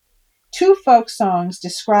themselves. 2 folk songs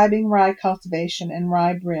describing rye cultivation and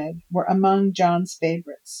rye bread were among John's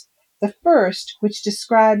favorites. The first, which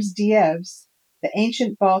describes Dievs, the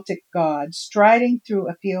ancient Baltic god, striding through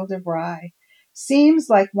a field of rye, seems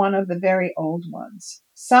like one of the very old ones.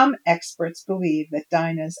 Some experts believe that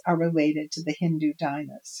Dinas are related to the Hindu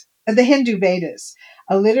Vedas,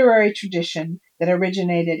 a literary tradition that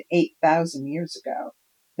originated 8,000 years ago.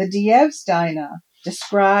 The Diev's Dina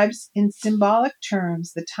describes in symbolic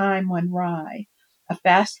terms the time when rye, a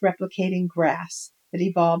fast replicating grass that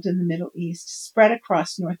evolved in the Middle East, spread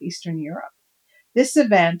across northeastern Europe. This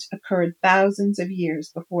event occurred thousands of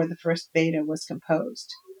years before the first Veda was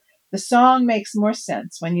composed. The song makes more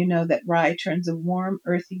sense when you know that rye turns a warm,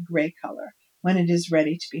 earthy gray color when it is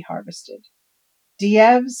ready to be harvested.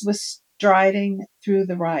 Dievs was striding through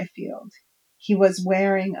the rye field. He was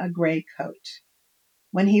wearing a gray coat.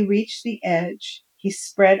 When he reached the edge, he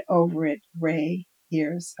spread over it gray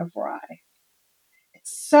ears of rye.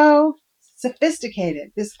 It's so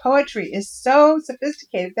sophisticated. This poetry is so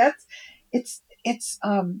sophisticated. It's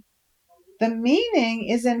the meaning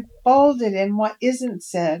is enfolded in what isn't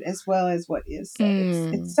said as well as what is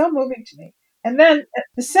said. It's so moving to me. And then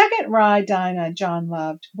the second Rye Dinah John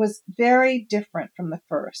loved was very different from the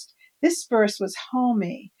first. This verse was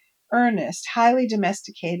homey, earnest, highly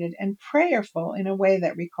domesticated, and prayerful in a way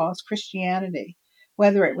that recalls Christianity,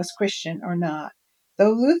 whether it was Christian or not.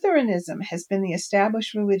 Though Lutheranism has been the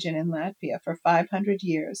established religion in Latvia for 500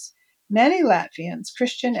 years, many Latvians,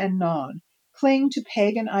 Christian and non, cling to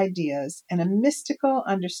pagan ideas and a mystical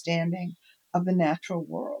understanding of the natural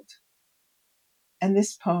world. And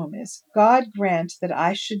this poem is, God grant that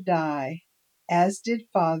I should die, as did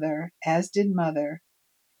father, as did mother,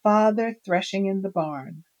 father threshing in the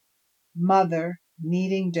barn, mother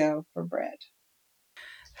kneading dough for bread.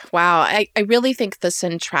 Wow. I really think the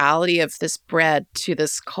centrality of this bread to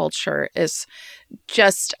this culture is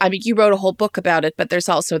just, I mean, you wrote a whole book about it, but there's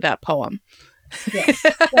also that poem. Yes.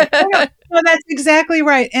 Yes. No, that's exactly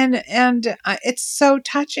right. And it's so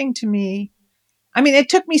touching to me. I mean, it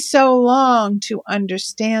took me so long to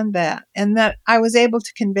understand that, and that I was able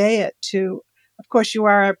to convey it to, of course, you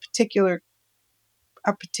are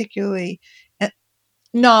a particularly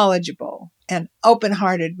knowledgeable and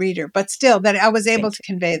open-hearted reader, but still that I was able to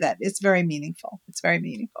convey that. It's very meaningful. It's very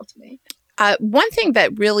meaningful to me. One thing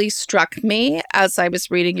that really struck me as I was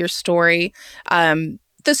reading your story,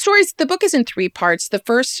 the book is in 3 parts. The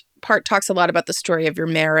first part talks a lot about the story of your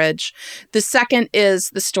marriage. The second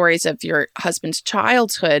is the stories of your husband's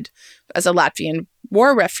childhood as a Latvian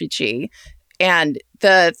war refugee. And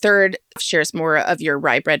the third shares more of your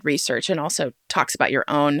rye bread research and also talks about your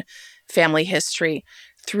own family history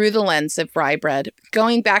through the lens of rye bread.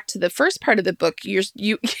 Going back to the first part of the book, you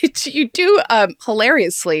do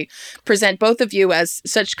hilariously present both of you as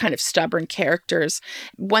such kind of stubborn characters.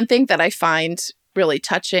 One thing that I find really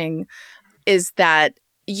touching is that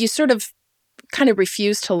you sort of kind of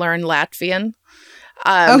refuse to learn Latvian.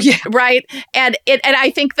 Oh yeah, right. And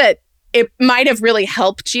I think that it might have really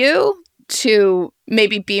helped you to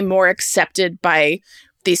maybe be more accepted by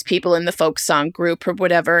these people in the folk song group or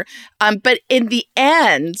whatever. But in the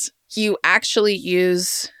end, you actually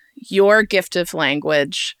use your gift of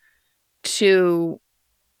language to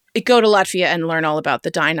go to Latvia and learn all about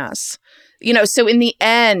the Dinas. So in the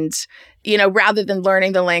end, rather than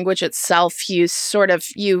learning the language itself, you sort of,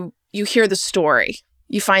 you hear the story,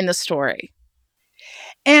 you find the story.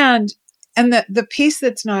 And the piece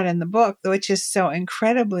that's not in the book, which is so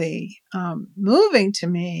incredibly moving to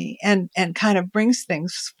me and kind of brings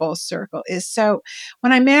things full circle, is so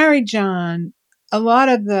when I married John, a lot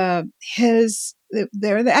of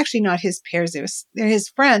they're actually not his peers, they're his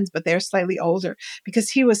friends, but they're slightly older because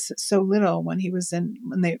he was so little when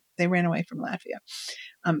they ran away from Latvia.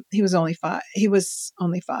 He was only 5.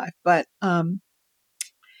 But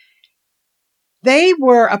they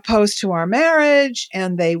were opposed to our marriage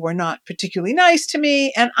and they were not particularly nice to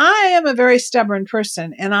me. And I am a very stubborn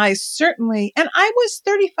person. And I was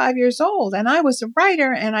 35 years old and I was a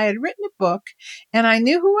writer and I had written a book and I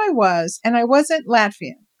knew who I was and I wasn't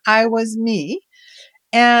Latvian. I was me.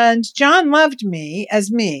 And John loved me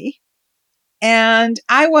as me. And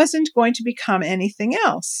I wasn't going to become anything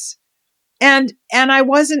else. And I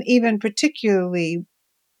wasn't even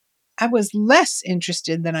I was less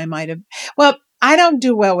interested than I might have. Well, I don't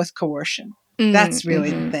do well with coercion. That's really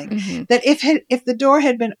the thing. Mm-hmm. That if the door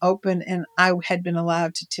had been open and I had been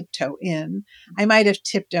allowed to tiptoe in, I might have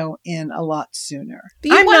tiptoed in a lot sooner.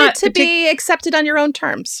 You wanted to be accepted on your own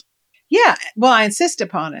terms. Yeah. Well, I insist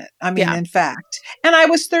upon it. I mean, Yeah. in fact, and I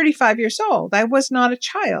was 35 years old. I was not a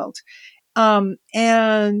child. But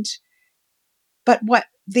what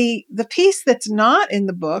the piece that's not in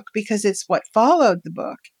the book, because it's what followed the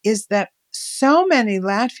book, is that so many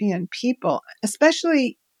Latvian people,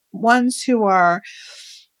 especially ones who are,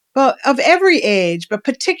 well, of every age, but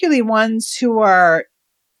particularly ones who are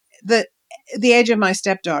the age of my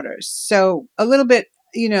stepdaughters. So a little bit,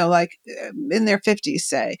 like in their 50s,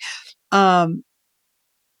 say.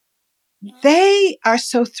 They are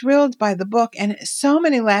so thrilled by the book. And so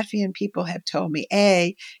many Latvian people have told me,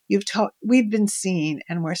 we've been seen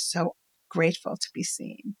and we're so grateful to be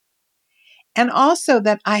seen. And also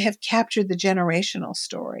that I have captured the generational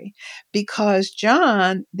story, because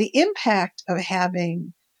John, the impact of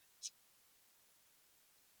having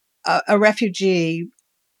a refugee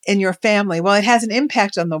in your family, well, it has an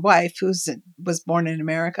impact on the wife was born in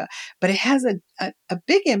America, but it has a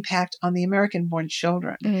big impact on the American-born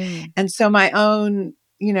children. Mm. And so my own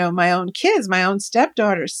kids, my own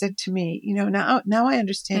stepdaughter said to me, now I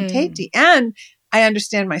understand Tati, and I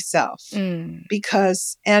understand myself,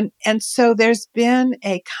 because, and so there's been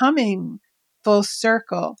a coming full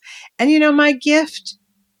circle. And my gift,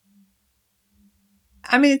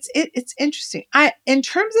 I mean, it's interesting. In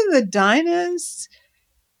terms of the Dinas,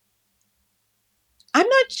 I'm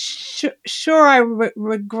not sure I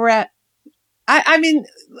regret. I mean,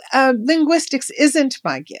 linguistics isn't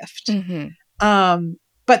my gift,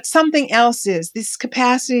 but something else is this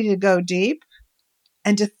capacity to go deep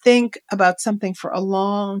and to think about something for a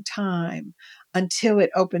long time until it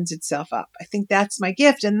opens itself up. I think that's my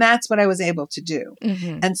gift, and that's what I was able to do.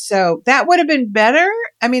 And so that would have been better.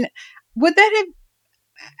 I mean, would that have,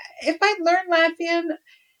 if I'd learned Latvian,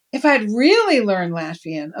 if I'd really learned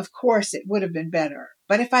Latvian, of course it would have been better.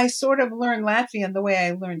 But if I sort of learned Latvian the way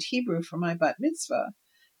I learned Hebrew for my bat mitzvah,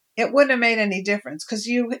 it wouldn't have made any difference, because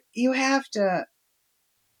you have to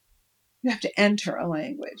enter a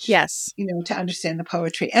language, Yes, to understand the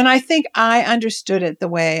poetry. And I think I understood it the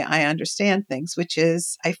way I understand things, which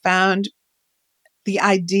is I found the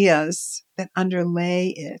ideas that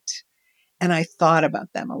underlay it, and I thought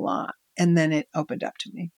about them a lot, and then it opened up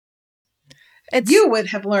to me. You would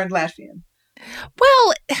have learned Latvian.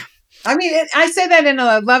 Well, I mean, I say that in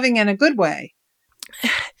a loving and a good way.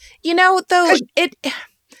 Though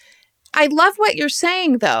I love what you're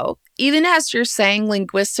saying, though. Even as you're saying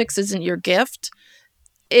linguistics isn't your gift,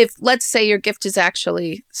 if, let's say, your gift is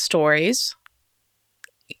actually stories,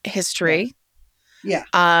 history,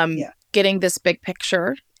 getting this big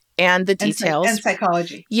picture and the details. And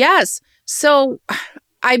psychology. Yes. So,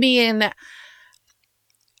 I mean,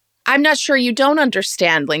 I'm not sure you don't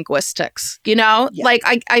understand linguistics, like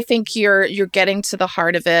I think you're getting to the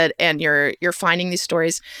heart of it, and you're finding these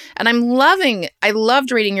stories, and I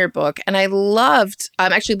loved reading your book, and I loved,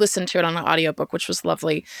 actually listened to it on an audiobook, which was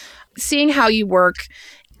lovely, seeing how you work,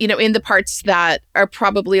 in the parts that are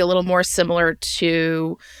probably a little more similar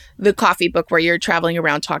to the coffee book, where you're traveling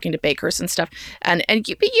around talking to bakers and stuff. And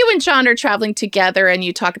you and John are traveling together, and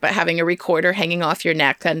you talk about having a recorder hanging off your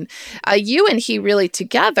neck. And you and he really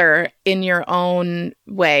together in your own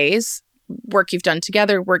ways, work you've done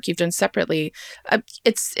together, work you've done separately.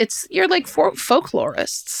 You're like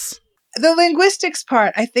folklorists. The linguistics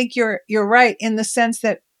part, I think you're right, in the sense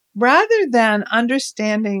that rather than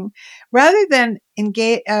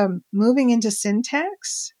engage, moving into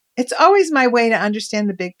syntax, it's always my way to understand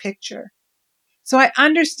the big picture. So I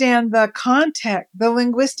understand the context, the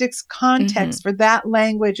linguistics context for that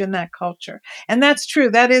language and that culture. And that's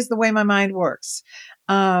true. That is the way my mind works.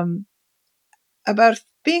 About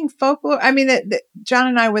being folklore, I mean, John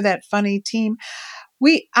and I were that funny team.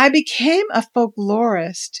 I became a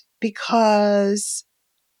folklorist because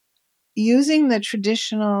using the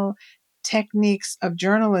traditional techniques of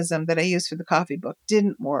journalism that I used for the coffee book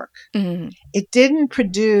didn't work. It didn't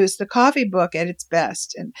produce the coffee book at its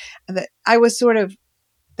best. And I was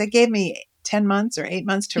they gave me 10 months or 8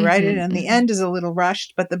 months to write it. And the end is a little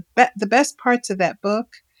rushed, but the best parts of that book,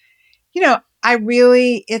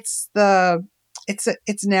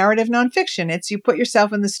 it's narrative nonfiction. It's, you put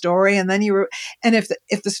yourself in the story, and then and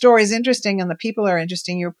if the story is interesting and the people are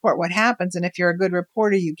interesting, you report what happens. And if you're a good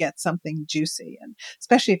reporter, you get something juicy, and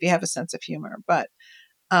especially if you have a sense of humor. But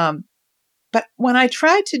when I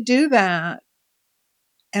tried to do that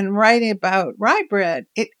and writing about rye bread,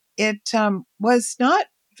 it was not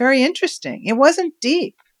very interesting. It wasn't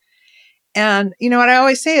deep. And what I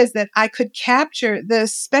always say is that I could capture the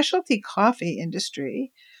specialty coffee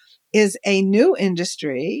industry is a new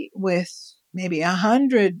industry with maybe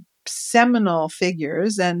 100 seminal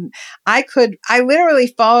figures. And I literally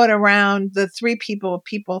followed around the three people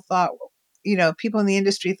thought, people in the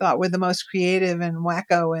industry thought were the most creative and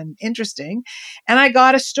wacko and interesting. And I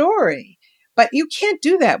got a story. But you can't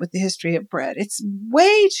do that with the history of bread. It's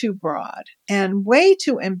way too broad and way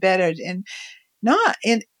too embedded, and not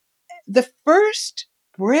in the first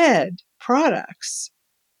bread products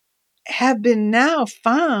have been now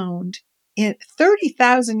found in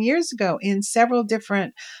 30,000 years ago in several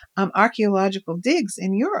different archaeological digs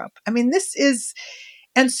in Europe. I mean,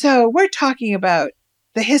 and so we're talking about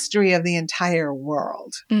the history of the entire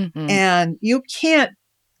world. Mm-hmm. And you can't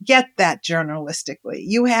get that journalistically.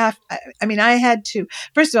 I had to,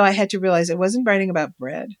 first of all, I had to realize I wasn't writing about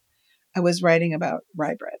bread. I was writing about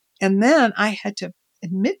rye bread. And then I had to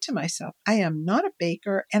admit to myself, I am not a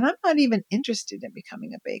baker, and I'm not even interested in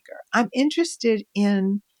becoming a baker. I'm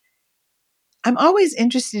always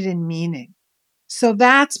interested in meaning. So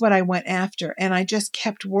that's what I went after. And I just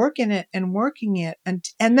kept working it and working it. And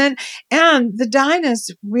the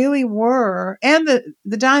Dinas really were, and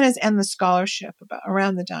the Dinas and the scholarship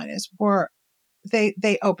around the Dinas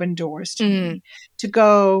they opened doors to me to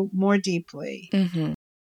go more deeply. Mm-hmm.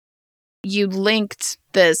 You linked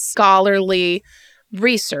this scholarly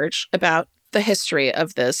research about the history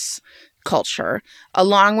of this culture,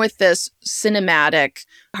 along with this cinematic,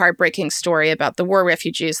 heartbreaking story about the war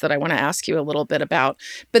refugees that I want to ask you a little bit about,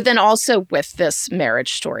 but then also with this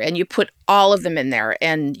marriage story. And you put all of them in there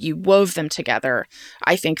and you wove them together,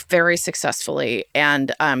 I think, very successfully.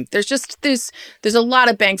 And there's a lot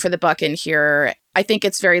of bang for the buck in here. I think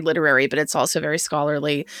it's very literary, but it's also very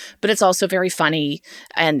scholarly, but it's also very funny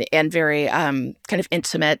and very kind of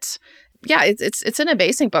intimate. Yeah, it's an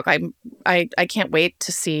amazing book. I can't wait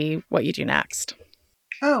to see what you do next.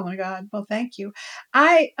 Oh my God. Well, thank you.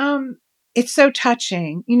 It's so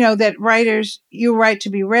touching, that writers, you write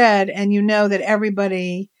to be read, and that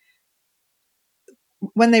everybody,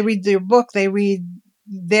 when they read your book, they read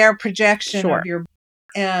their projection Sure. of your,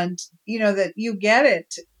 and that you get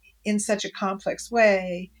it in such a complex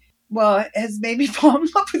way. Well, it has made me fall in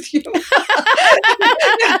love with you. I'll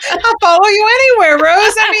follow you anywhere,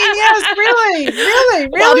 Rose. I mean, yes, really.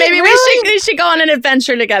 Well, maybe we should go on an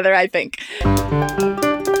adventure together, I think.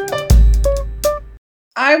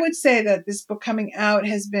 I would say that this book coming out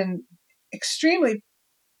has been extremely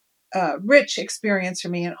rich experience for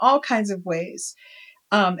me in all kinds of ways,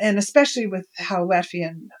 and especially with how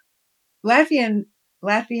Latvians and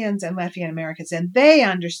Latvian Americans, and they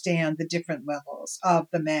understand the different levels of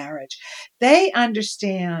the marriage. They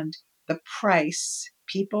understand the price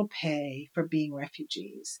people pay for being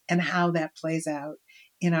refugees and how that plays out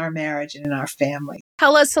in our marriage and in our family.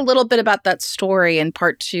 Tell us a little bit about that story in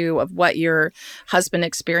part 2 of what your husband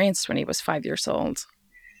experienced when he was 5 years old.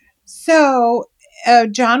 So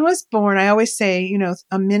John was born, I always say,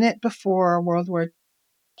 a minute before World War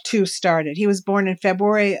II started. He was born in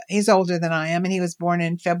February. He's older than I am, and he was born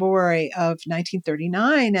in February of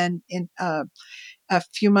 1939. And in a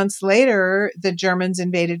few months later, the Germans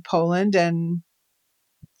invaded Poland, and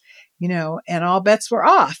and all bets were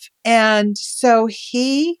off. And so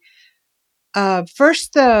first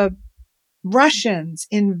the Russians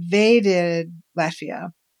invaded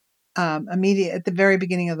Latvia immediate at the very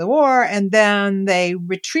beginning of the war, and then they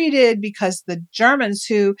retreated because the Germans,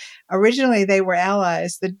 who originally they were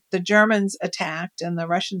allies, the Germans attacked and the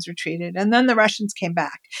Russians retreated, and then the Russians came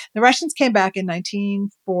back. The Russians came back in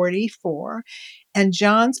 1944, and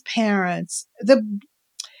John's parents,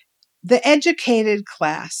 the educated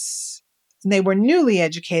class, they were newly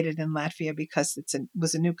educated in Latvia because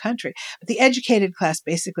was a new country. But the educated class,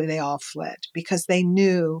 basically, they all fled because they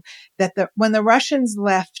knew that when the Russians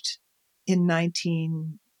left in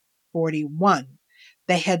 1941,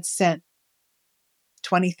 they had sent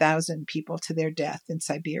 20,000 people to their death in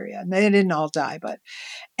Siberia. And they didn't all die,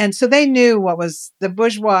 and so they knew what was the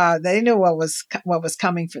bourgeois. They knew what was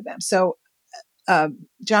coming for them. So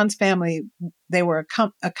John's family, they were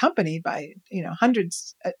accompanied by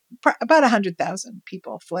hundreds, about 100,000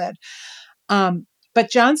 people fled.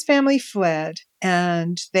 But John's family fled,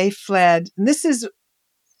 and they fled. And this is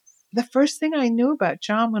the first thing I knew about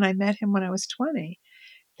John when I met him when I was 20.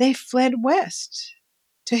 They fled west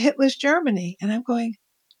to Hitler's Germany, and I'm going.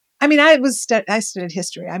 I mean, I studied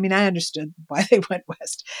history. I mean, I understood why they went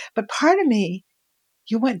west, but part of me,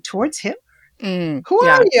 you went towards him. Who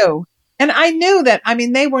are you? And I knew that. I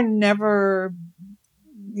mean, they were never,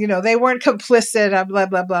 they weren't complicit. Blah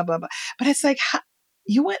blah blah blah blah. But it's like,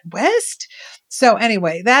 you went west. So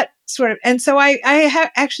anyway, that sort of, and so I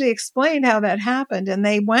actually explained how that happened. And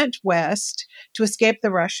they went west to escape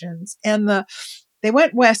the Russians, and they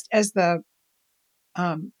went west as the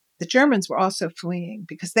Germans were also fleeing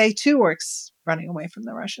because they too were running away from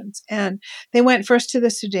the Russians. And they went first to the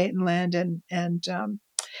Sudetenland,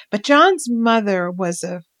 but John's mother was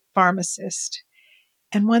a pharmacist.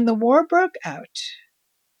 And when the war broke out,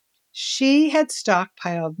 she had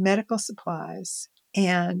stockpiled medical supplies.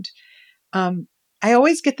 And I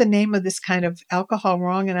always get the name of this kind of alcohol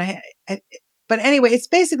wrong, but But anyway, it's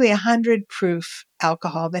basically 100 proof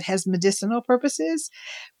alcohol that has medicinal purposes.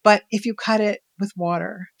 But if you cut it with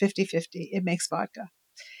water, 50-50, it makes vodka.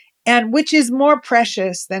 And which is more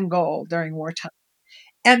precious than gold during wartime.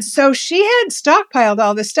 And so she had stockpiled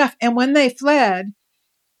all this stuff. And when they fled,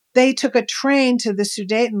 they took a train to the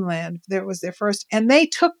Sudetenland. That was their first, and they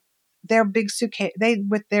took their big suitcase,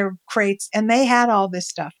 with their crates, and they had all this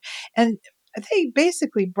stuff. And they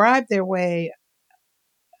basically bribed their way,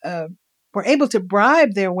 were able to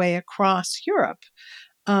bribe their way across Europe.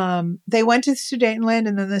 They went to the Sudetenland,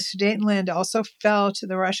 and then the Sudetenland also fell to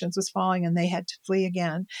the Russians, was falling, and they had to flee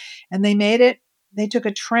again. And they made it. They took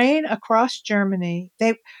a train across Germany.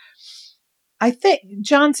 I think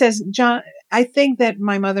I think that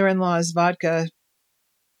my mother-in-law's vodka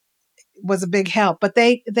was a big help, but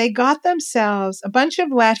they got themselves, a bunch of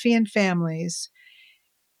Latvian families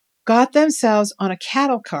got themselves on a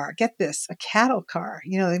cattle car. Get this, a cattle car.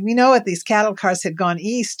 You know, we know that these cattle cars had gone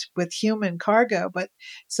east with human cargo, but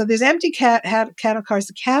so there's empty cattle cars.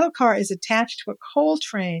 The cattle car is attached to a coal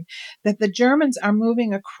train that the Germans are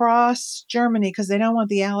moving across Germany because they don't want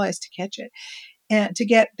the Allies to catch it and to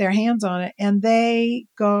get their hands on it. And they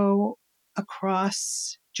go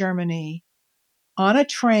across Germany on a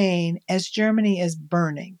train as Germany is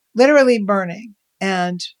burning, literally burning.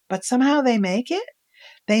 But somehow they make it.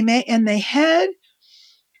 And they head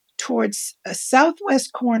towards a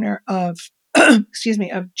southwest corner of, of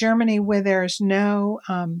Germany where there's no,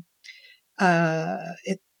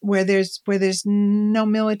 where there's no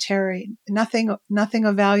military, nothing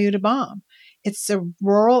of value to bomb. It's a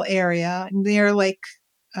rural area near Lake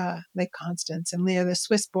Constance and near the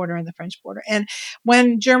Swiss border and the French border. And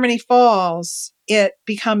when Germany falls, it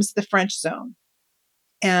becomes the French zone.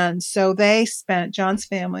 And so John's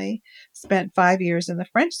family spent 5 years in the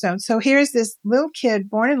French zone. So here's this little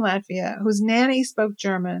kid born in Latvia whose nanny spoke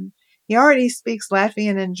German. He already speaks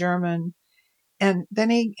Latvian and German. And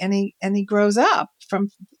then he grows up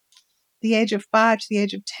from the age of 5 to the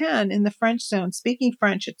age of 10 in the French zone, speaking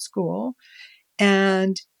French at school,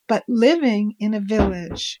 but living in a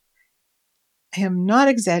village. I am not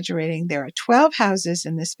exaggerating. There are 12 houses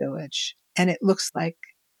in this village, and it looks like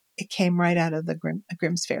it came right out of the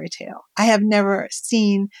Grimm's fairy tale. I have never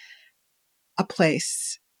seen a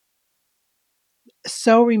place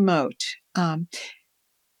so remote.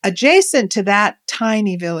 Adjacent to that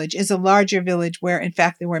tiny village is a larger village where, in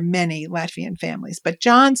fact, there were many Latvian families. But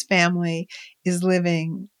John's family is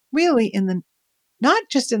living really not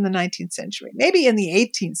just in the 19th century, maybe in the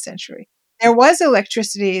 18th century. There was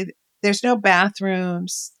electricity. There's no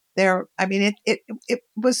bathrooms. It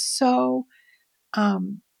was so,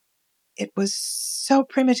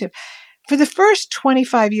 primitive. For the first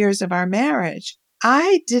 25 years of our marriage,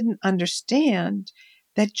 I didn't understand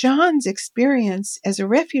that John's experience as a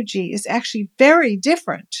refugee is actually very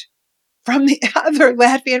different from the other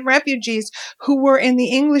Latvian refugees who were in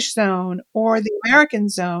the English zone or the American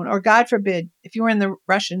zone, or God forbid, if you were in the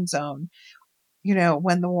Russian zone,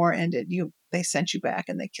 when the war ended, they sent you back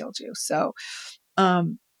and they killed you. So,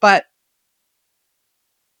 but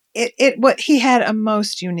he had a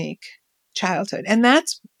most unique childhood. And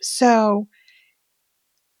that's so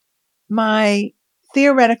my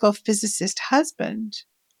theoretical physicist husband,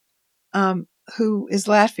 who is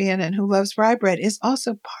Latvian and who loves rye bread, is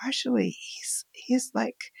also partially, he's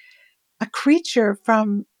like a creature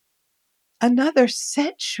from another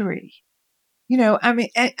century. John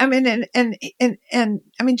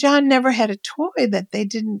never had a toy that they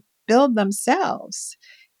didn't build themselves.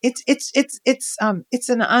 It's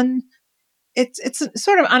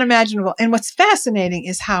sort of unimaginable. And what's fascinating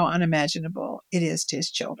is how unimaginable it is to his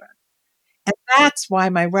children. And that's why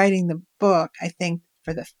my writing the book, I think,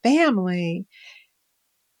 for the family,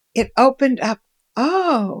 it opened up,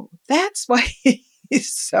 oh, that's why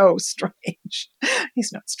he's so strange.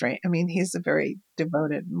 He's not strange. I mean, he's a very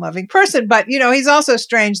devoted and loving person, but he's also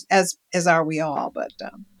strange, as are we all. But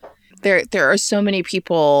there are so many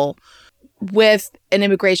people with an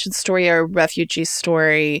immigration story or a refugee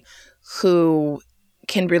story who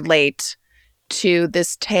can relate to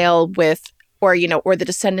this tale or the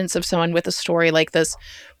descendants of someone with a story like this,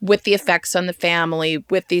 with the effects on the family,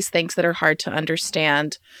 with these things that are hard to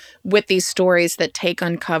understand, with these stories that take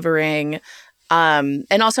uncovering.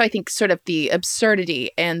 And also, I think, sort of the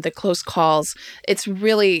absurdity and the close calls. It's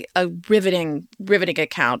really a riveting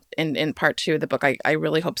account in part 2 of the book. I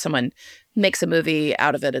really hope someone makes a movie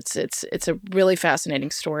out of it. It's a really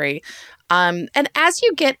fascinating story. And as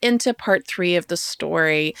you get into part 3 of the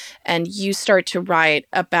story and you start to write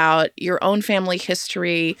about your own family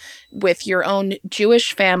history with your own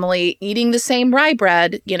Jewish family eating the same rye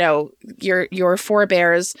bread, your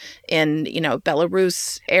forebears in,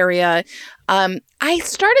 Belarus area, I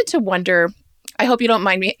started to wonder, I hope you don't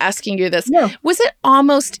mind me asking you this. No. Was it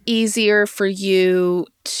almost easier for you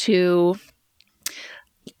to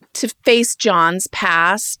face John's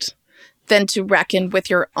past than to reckon with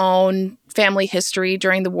your own family history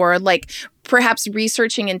during the war? Like perhaps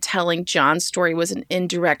researching and telling John's story was an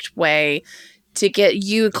indirect way to get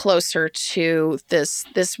you closer to this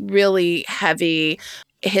really heavy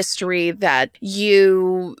history that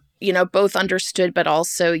you both understood, but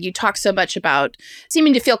also you talk so much about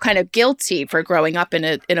seeming to feel kind of guilty for growing up in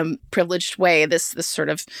a privileged way. This sort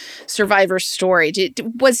of survivor story.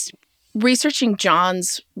 Was researching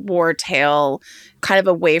John's war tale kind of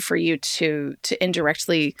a way for you to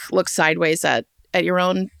indirectly look sideways at your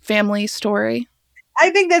own family story?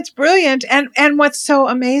 I think that's brilliant. And what's so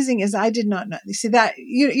amazing is I did not know. You see that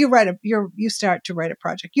you start to write a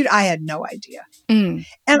project. I had no idea. Mm.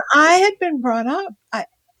 And I had been brought up.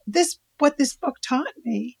 What this book taught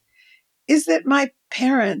me is that my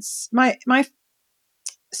parents, my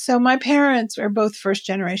parents were both first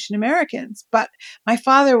generation Americans, but my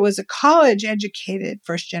father was a college educated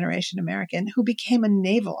first generation American who became a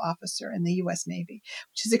naval officer in the U.S. Navy,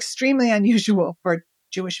 which is extremely unusual for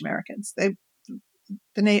Jewish Americans. The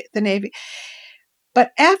Navy.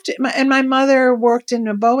 But my mother worked in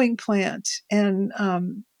a Boeing plant and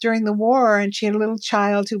during the war, and she had a little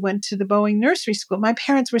child who went to the Boeing nursery school. My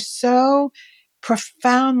parents were so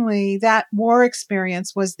profoundly, that war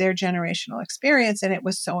experience was their generational experience, and it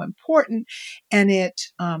was so important, and it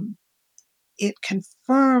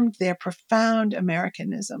confirmed their profound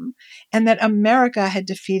Americanism, and that America had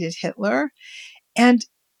defeated Hitler. And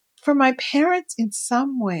for my parents, in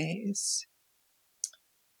some ways,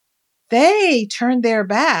 they turned their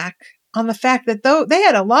back on the fact that though they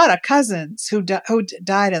had a lot of cousins who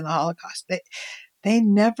died in the Holocaust, they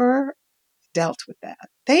never dealt with that.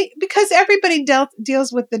 Because everybody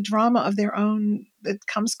deals with the drama of their own that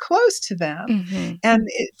comes close to them, Mm-hmm. and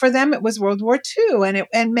for them it was World War II,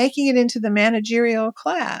 and making it into the managerial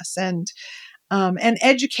class, and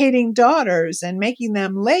educating daughters and making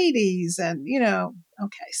them ladies, and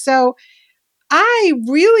okay, so I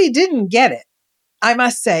really didn't get it, I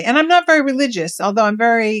must say. And I'm not very religious, although I'm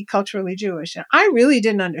very culturally Jewish. And I really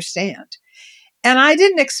didn't understand. And I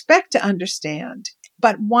didn't expect to understand.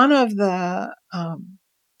 But one of the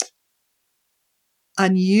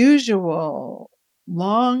unusual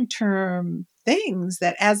long-term things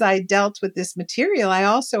that as I dealt with this material, I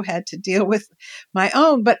also had to deal with my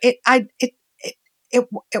own. But it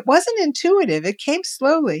wasn't intuitive. It came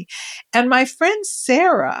slowly. And my friend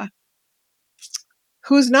Sarah,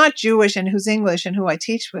 who's not Jewish and who's English and who I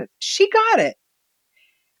teach with, she got it.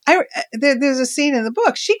 There's a scene in the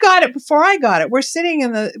book. She got it before I got it.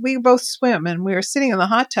 We both swim, and we were sitting in the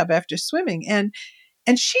hot tub after swimming, and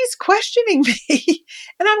she's questioning me,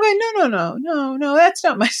 and I'm going, no, that's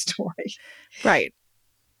not my story. Right.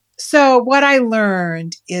 So what I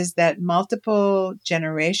learned is that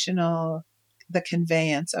the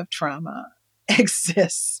conveyance of trauma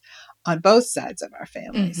exists on both sides of our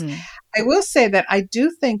families. Mm-hmm. I will say that I do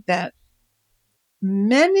think that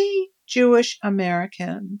many Jewish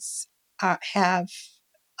Americans have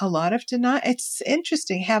a lot of it's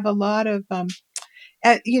interesting, have a lot of,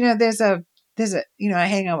 there's a, I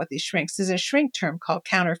hang out with these shrinks. There's a shrink term called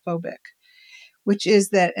counterphobic, which is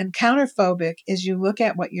that, and counterphobic is you look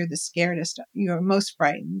at what you're you're most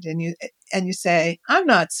frightened, and you say, I'm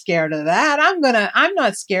not scared of that. I'm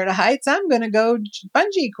not scared of heights. I'm going to go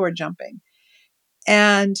bungee cord jumping.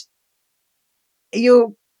 And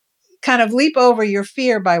you kind of leap over your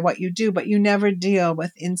fear by what you do, but you never deal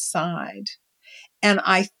with inside. And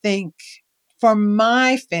I think for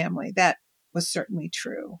my family, that was certainly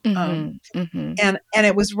true. Mm-hmm. Mm-hmm. And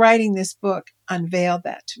it was writing this book unveiled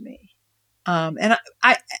that to me. And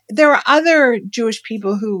there are other Jewish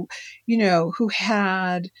people who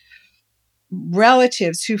had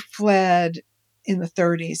relatives who fled in the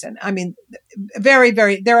 30s. And I mean, there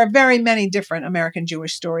are very many different American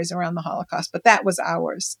Jewish stories around the Holocaust, but that was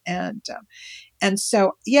ours. And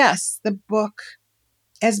so, yes, the book,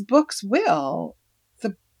 as books will,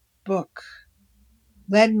 the book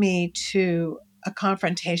led me to a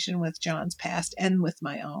confrontation with John's past and with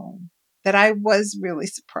my own, that I was really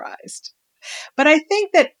surprised. But I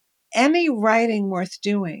think that any writing worth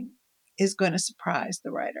doing is going to surprise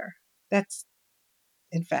the writer.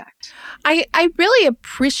 in fact. I really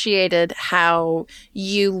appreciated how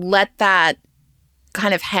you let that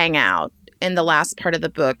kind of hang out in the last part of the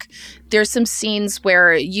book. There's some scenes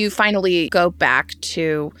where you finally go back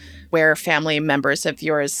to where family members of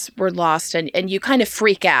yours were lost, and you kind of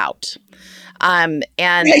freak out. And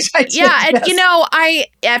Right, I did, yeah, and yes.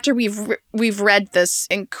 after we've read this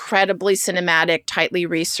incredibly cinematic, tightly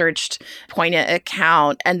researched, poignant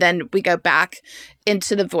account, and then we go back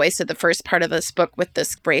into the voice of the first part of this book with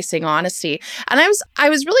this bracing honesty. And I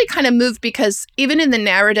was really kind of moved because even in the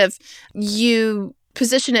narrative, you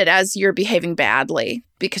position it as you're behaving badly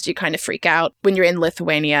because you kind of freak out when you're in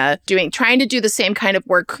Lithuania trying to do the same kind of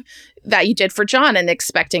work that you did for John and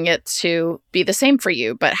expecting it to be the same for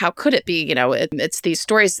you. But how could it be? It's these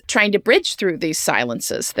stories trying to bridge through these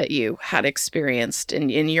silences that you had experienced in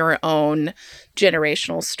your own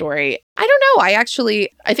generational story. I don't know.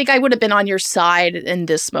 I think I would have been on your side in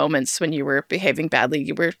this moments when you were behaving badly.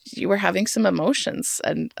 You were having some emotions,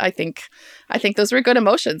 and I think those were good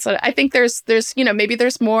emotions. I think there's maybe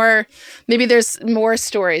there's more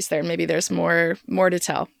stories there. Maybe there's more to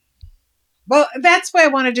tell. Well, that's why I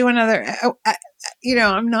want to do another.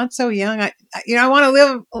 I'm not so young. I want to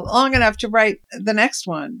live long enough to write the next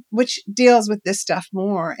one, which deals with this stuff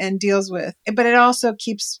more and but it also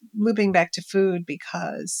keeps looping back to food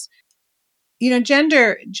because,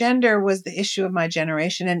 gender was the issue of my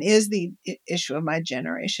generation and is the issue of my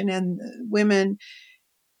generation. And women,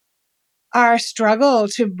 our struggle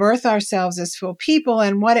to birth ourselves as full people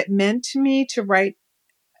and what it meant to me to write,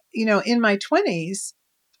 in my 20s,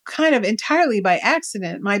 kind of entirely by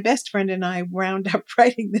accident. My best friend and I wound up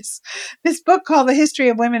writing this book called The History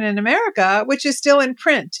of Women in America, which is still in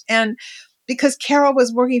print. And because Carol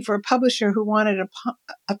was working for a publisher who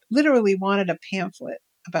literally wanted a pamphlet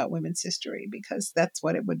about women's history because that's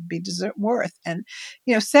what it would be worth. And,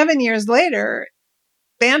 7 years later,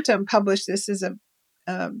 Bantam published this as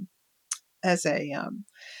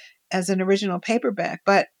an original paperback.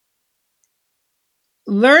 But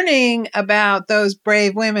learning about those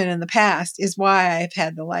brave women in the past is why I've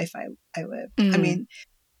had the life I lived. Mm-hmm. I mean,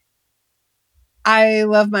 I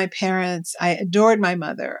love my parents. I adored my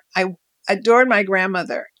mother. I adored my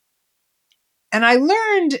grandmother. And I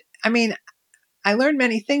learned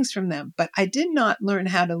many things from them, but I did not learn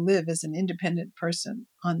how to live as an independent person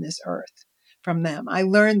on this earth from them. I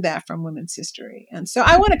learned that from women's history. And so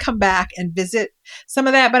I want to come back and visit some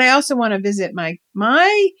of that, but I also want to visit my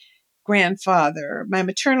grandfather, my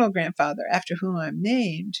maternal grandfather, after whom I'm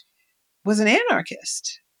named, was an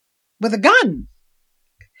anarchist with a gun.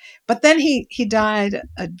 But then he died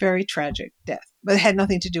a very tragic death, but it had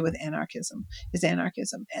nothing to do with his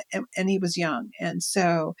anarchism, and he was young. And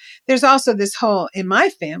so there's also this whole, in my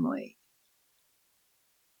family,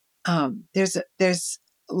 there's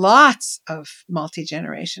lots of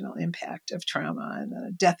multi-generational impact of trauma and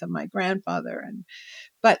the death of my grandfather.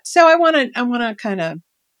 But so I want to kind of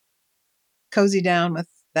cozy down with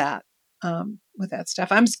that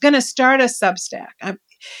stuff. I'm going to start a Substack. I'm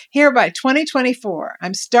here by 2024.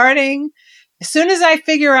 I'm starting as soon as I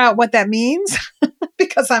figure out what that means,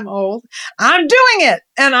 because I'm old. I'm doing it,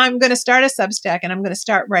 and I'm going to start a Substack, and I'm going to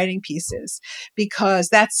start writing pieces,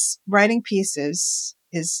 because writing pieces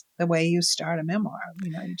is the way you start a memoir.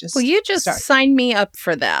 You just sign me up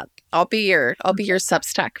for that. I'll be your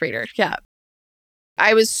Substack reader. Yeah.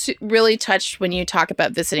 I was really touched when you talk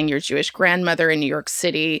about visiting your Jewish grandmother in New York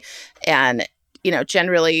City and,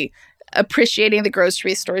 generally appreciating the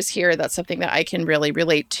grocery stores here. That's something that I can really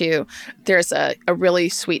relate to. There's a really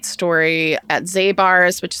sweet story at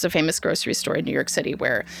Zabar's, which is a famous grocery store in New York City,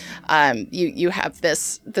 where you have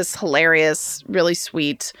this hilarious, really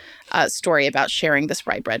sweet story about sharing this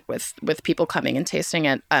rye bread with people coming and tasting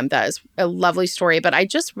it. That is a lovely story. But I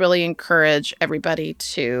just really encourage everybody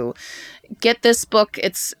to get this book.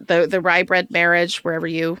 It's the Rye Bread Marriage, wherever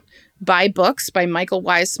you buy books, by Michael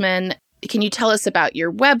Weissman. Can you tell us about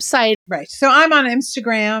your website? Right. So I'm on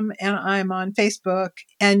Instagram and I'm on Facebook.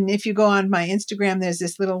 And if you go on my Instagram, there's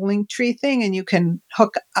this little link tree thing, and you can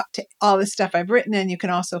hook up to all the stuff I've written. And you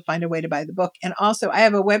can also find a way to buy the book. And also I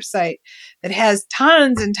have a website that has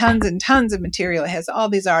tons and tons and tons of material. It has all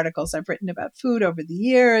these articles I've written about food over the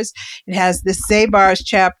years. It has this Zabar's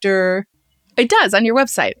chapter. It does, on your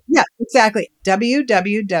website. Yeah, exactly.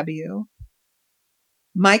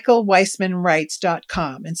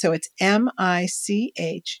 www.michaelweissmanwrites.com. And so it's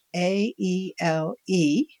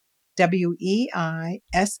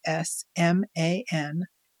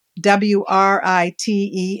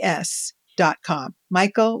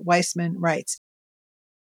Michael Weissman Writes.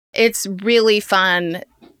 It's really fun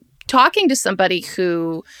talking to somebody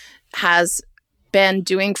who has been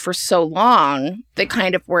doing for so long, the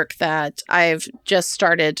kind of work that I've just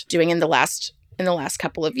started doing in the last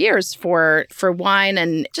couple of years for wine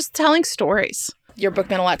and just telling stories. Your book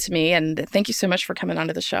meant a lot to me, and thank you so much for coming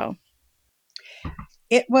onto the show.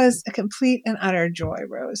 It was a complete and utter joy,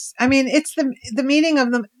 Rose. I mean, it's the meeting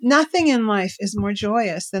of the, nothing in life is more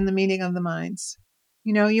joyous than the meeting of the minds.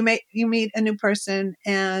 You know, you meet a new person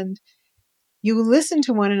and you listen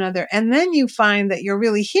to one another, and then you find that you're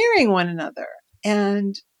really hearing one another.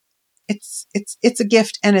 And it's a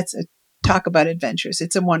gift, and it's a talk about adventures.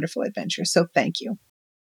 It's a wonderful adventure. So thank you.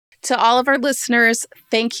 To all of our listeners,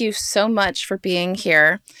 thank you so much for being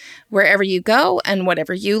here. Wherever you go and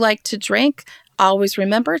whatever you like to drink, always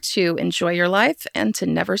remember to enjoy your life and to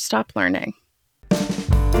never stop learning.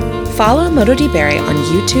 Follow Moto di Berry on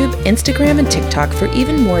YouTube, Instagram, and TikTok for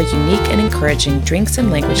even more unique and encouraging drinks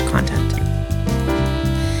and language content.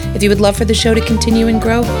 If you would love for the show to continue and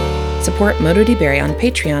grow, support Moto di Berry on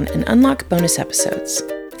Patreon and unlock bonus episodes.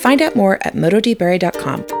 Find out more at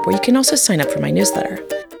motodiberry.com, where you can also sign up for my newsletter.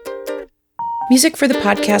 Music for the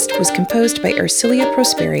podcast was composed by Ercilia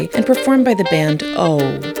Prosperi and performed by the band Oh.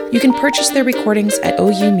 You can purchase their recordings at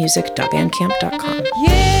oumusic.bandcamp.com.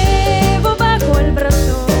 Yeah.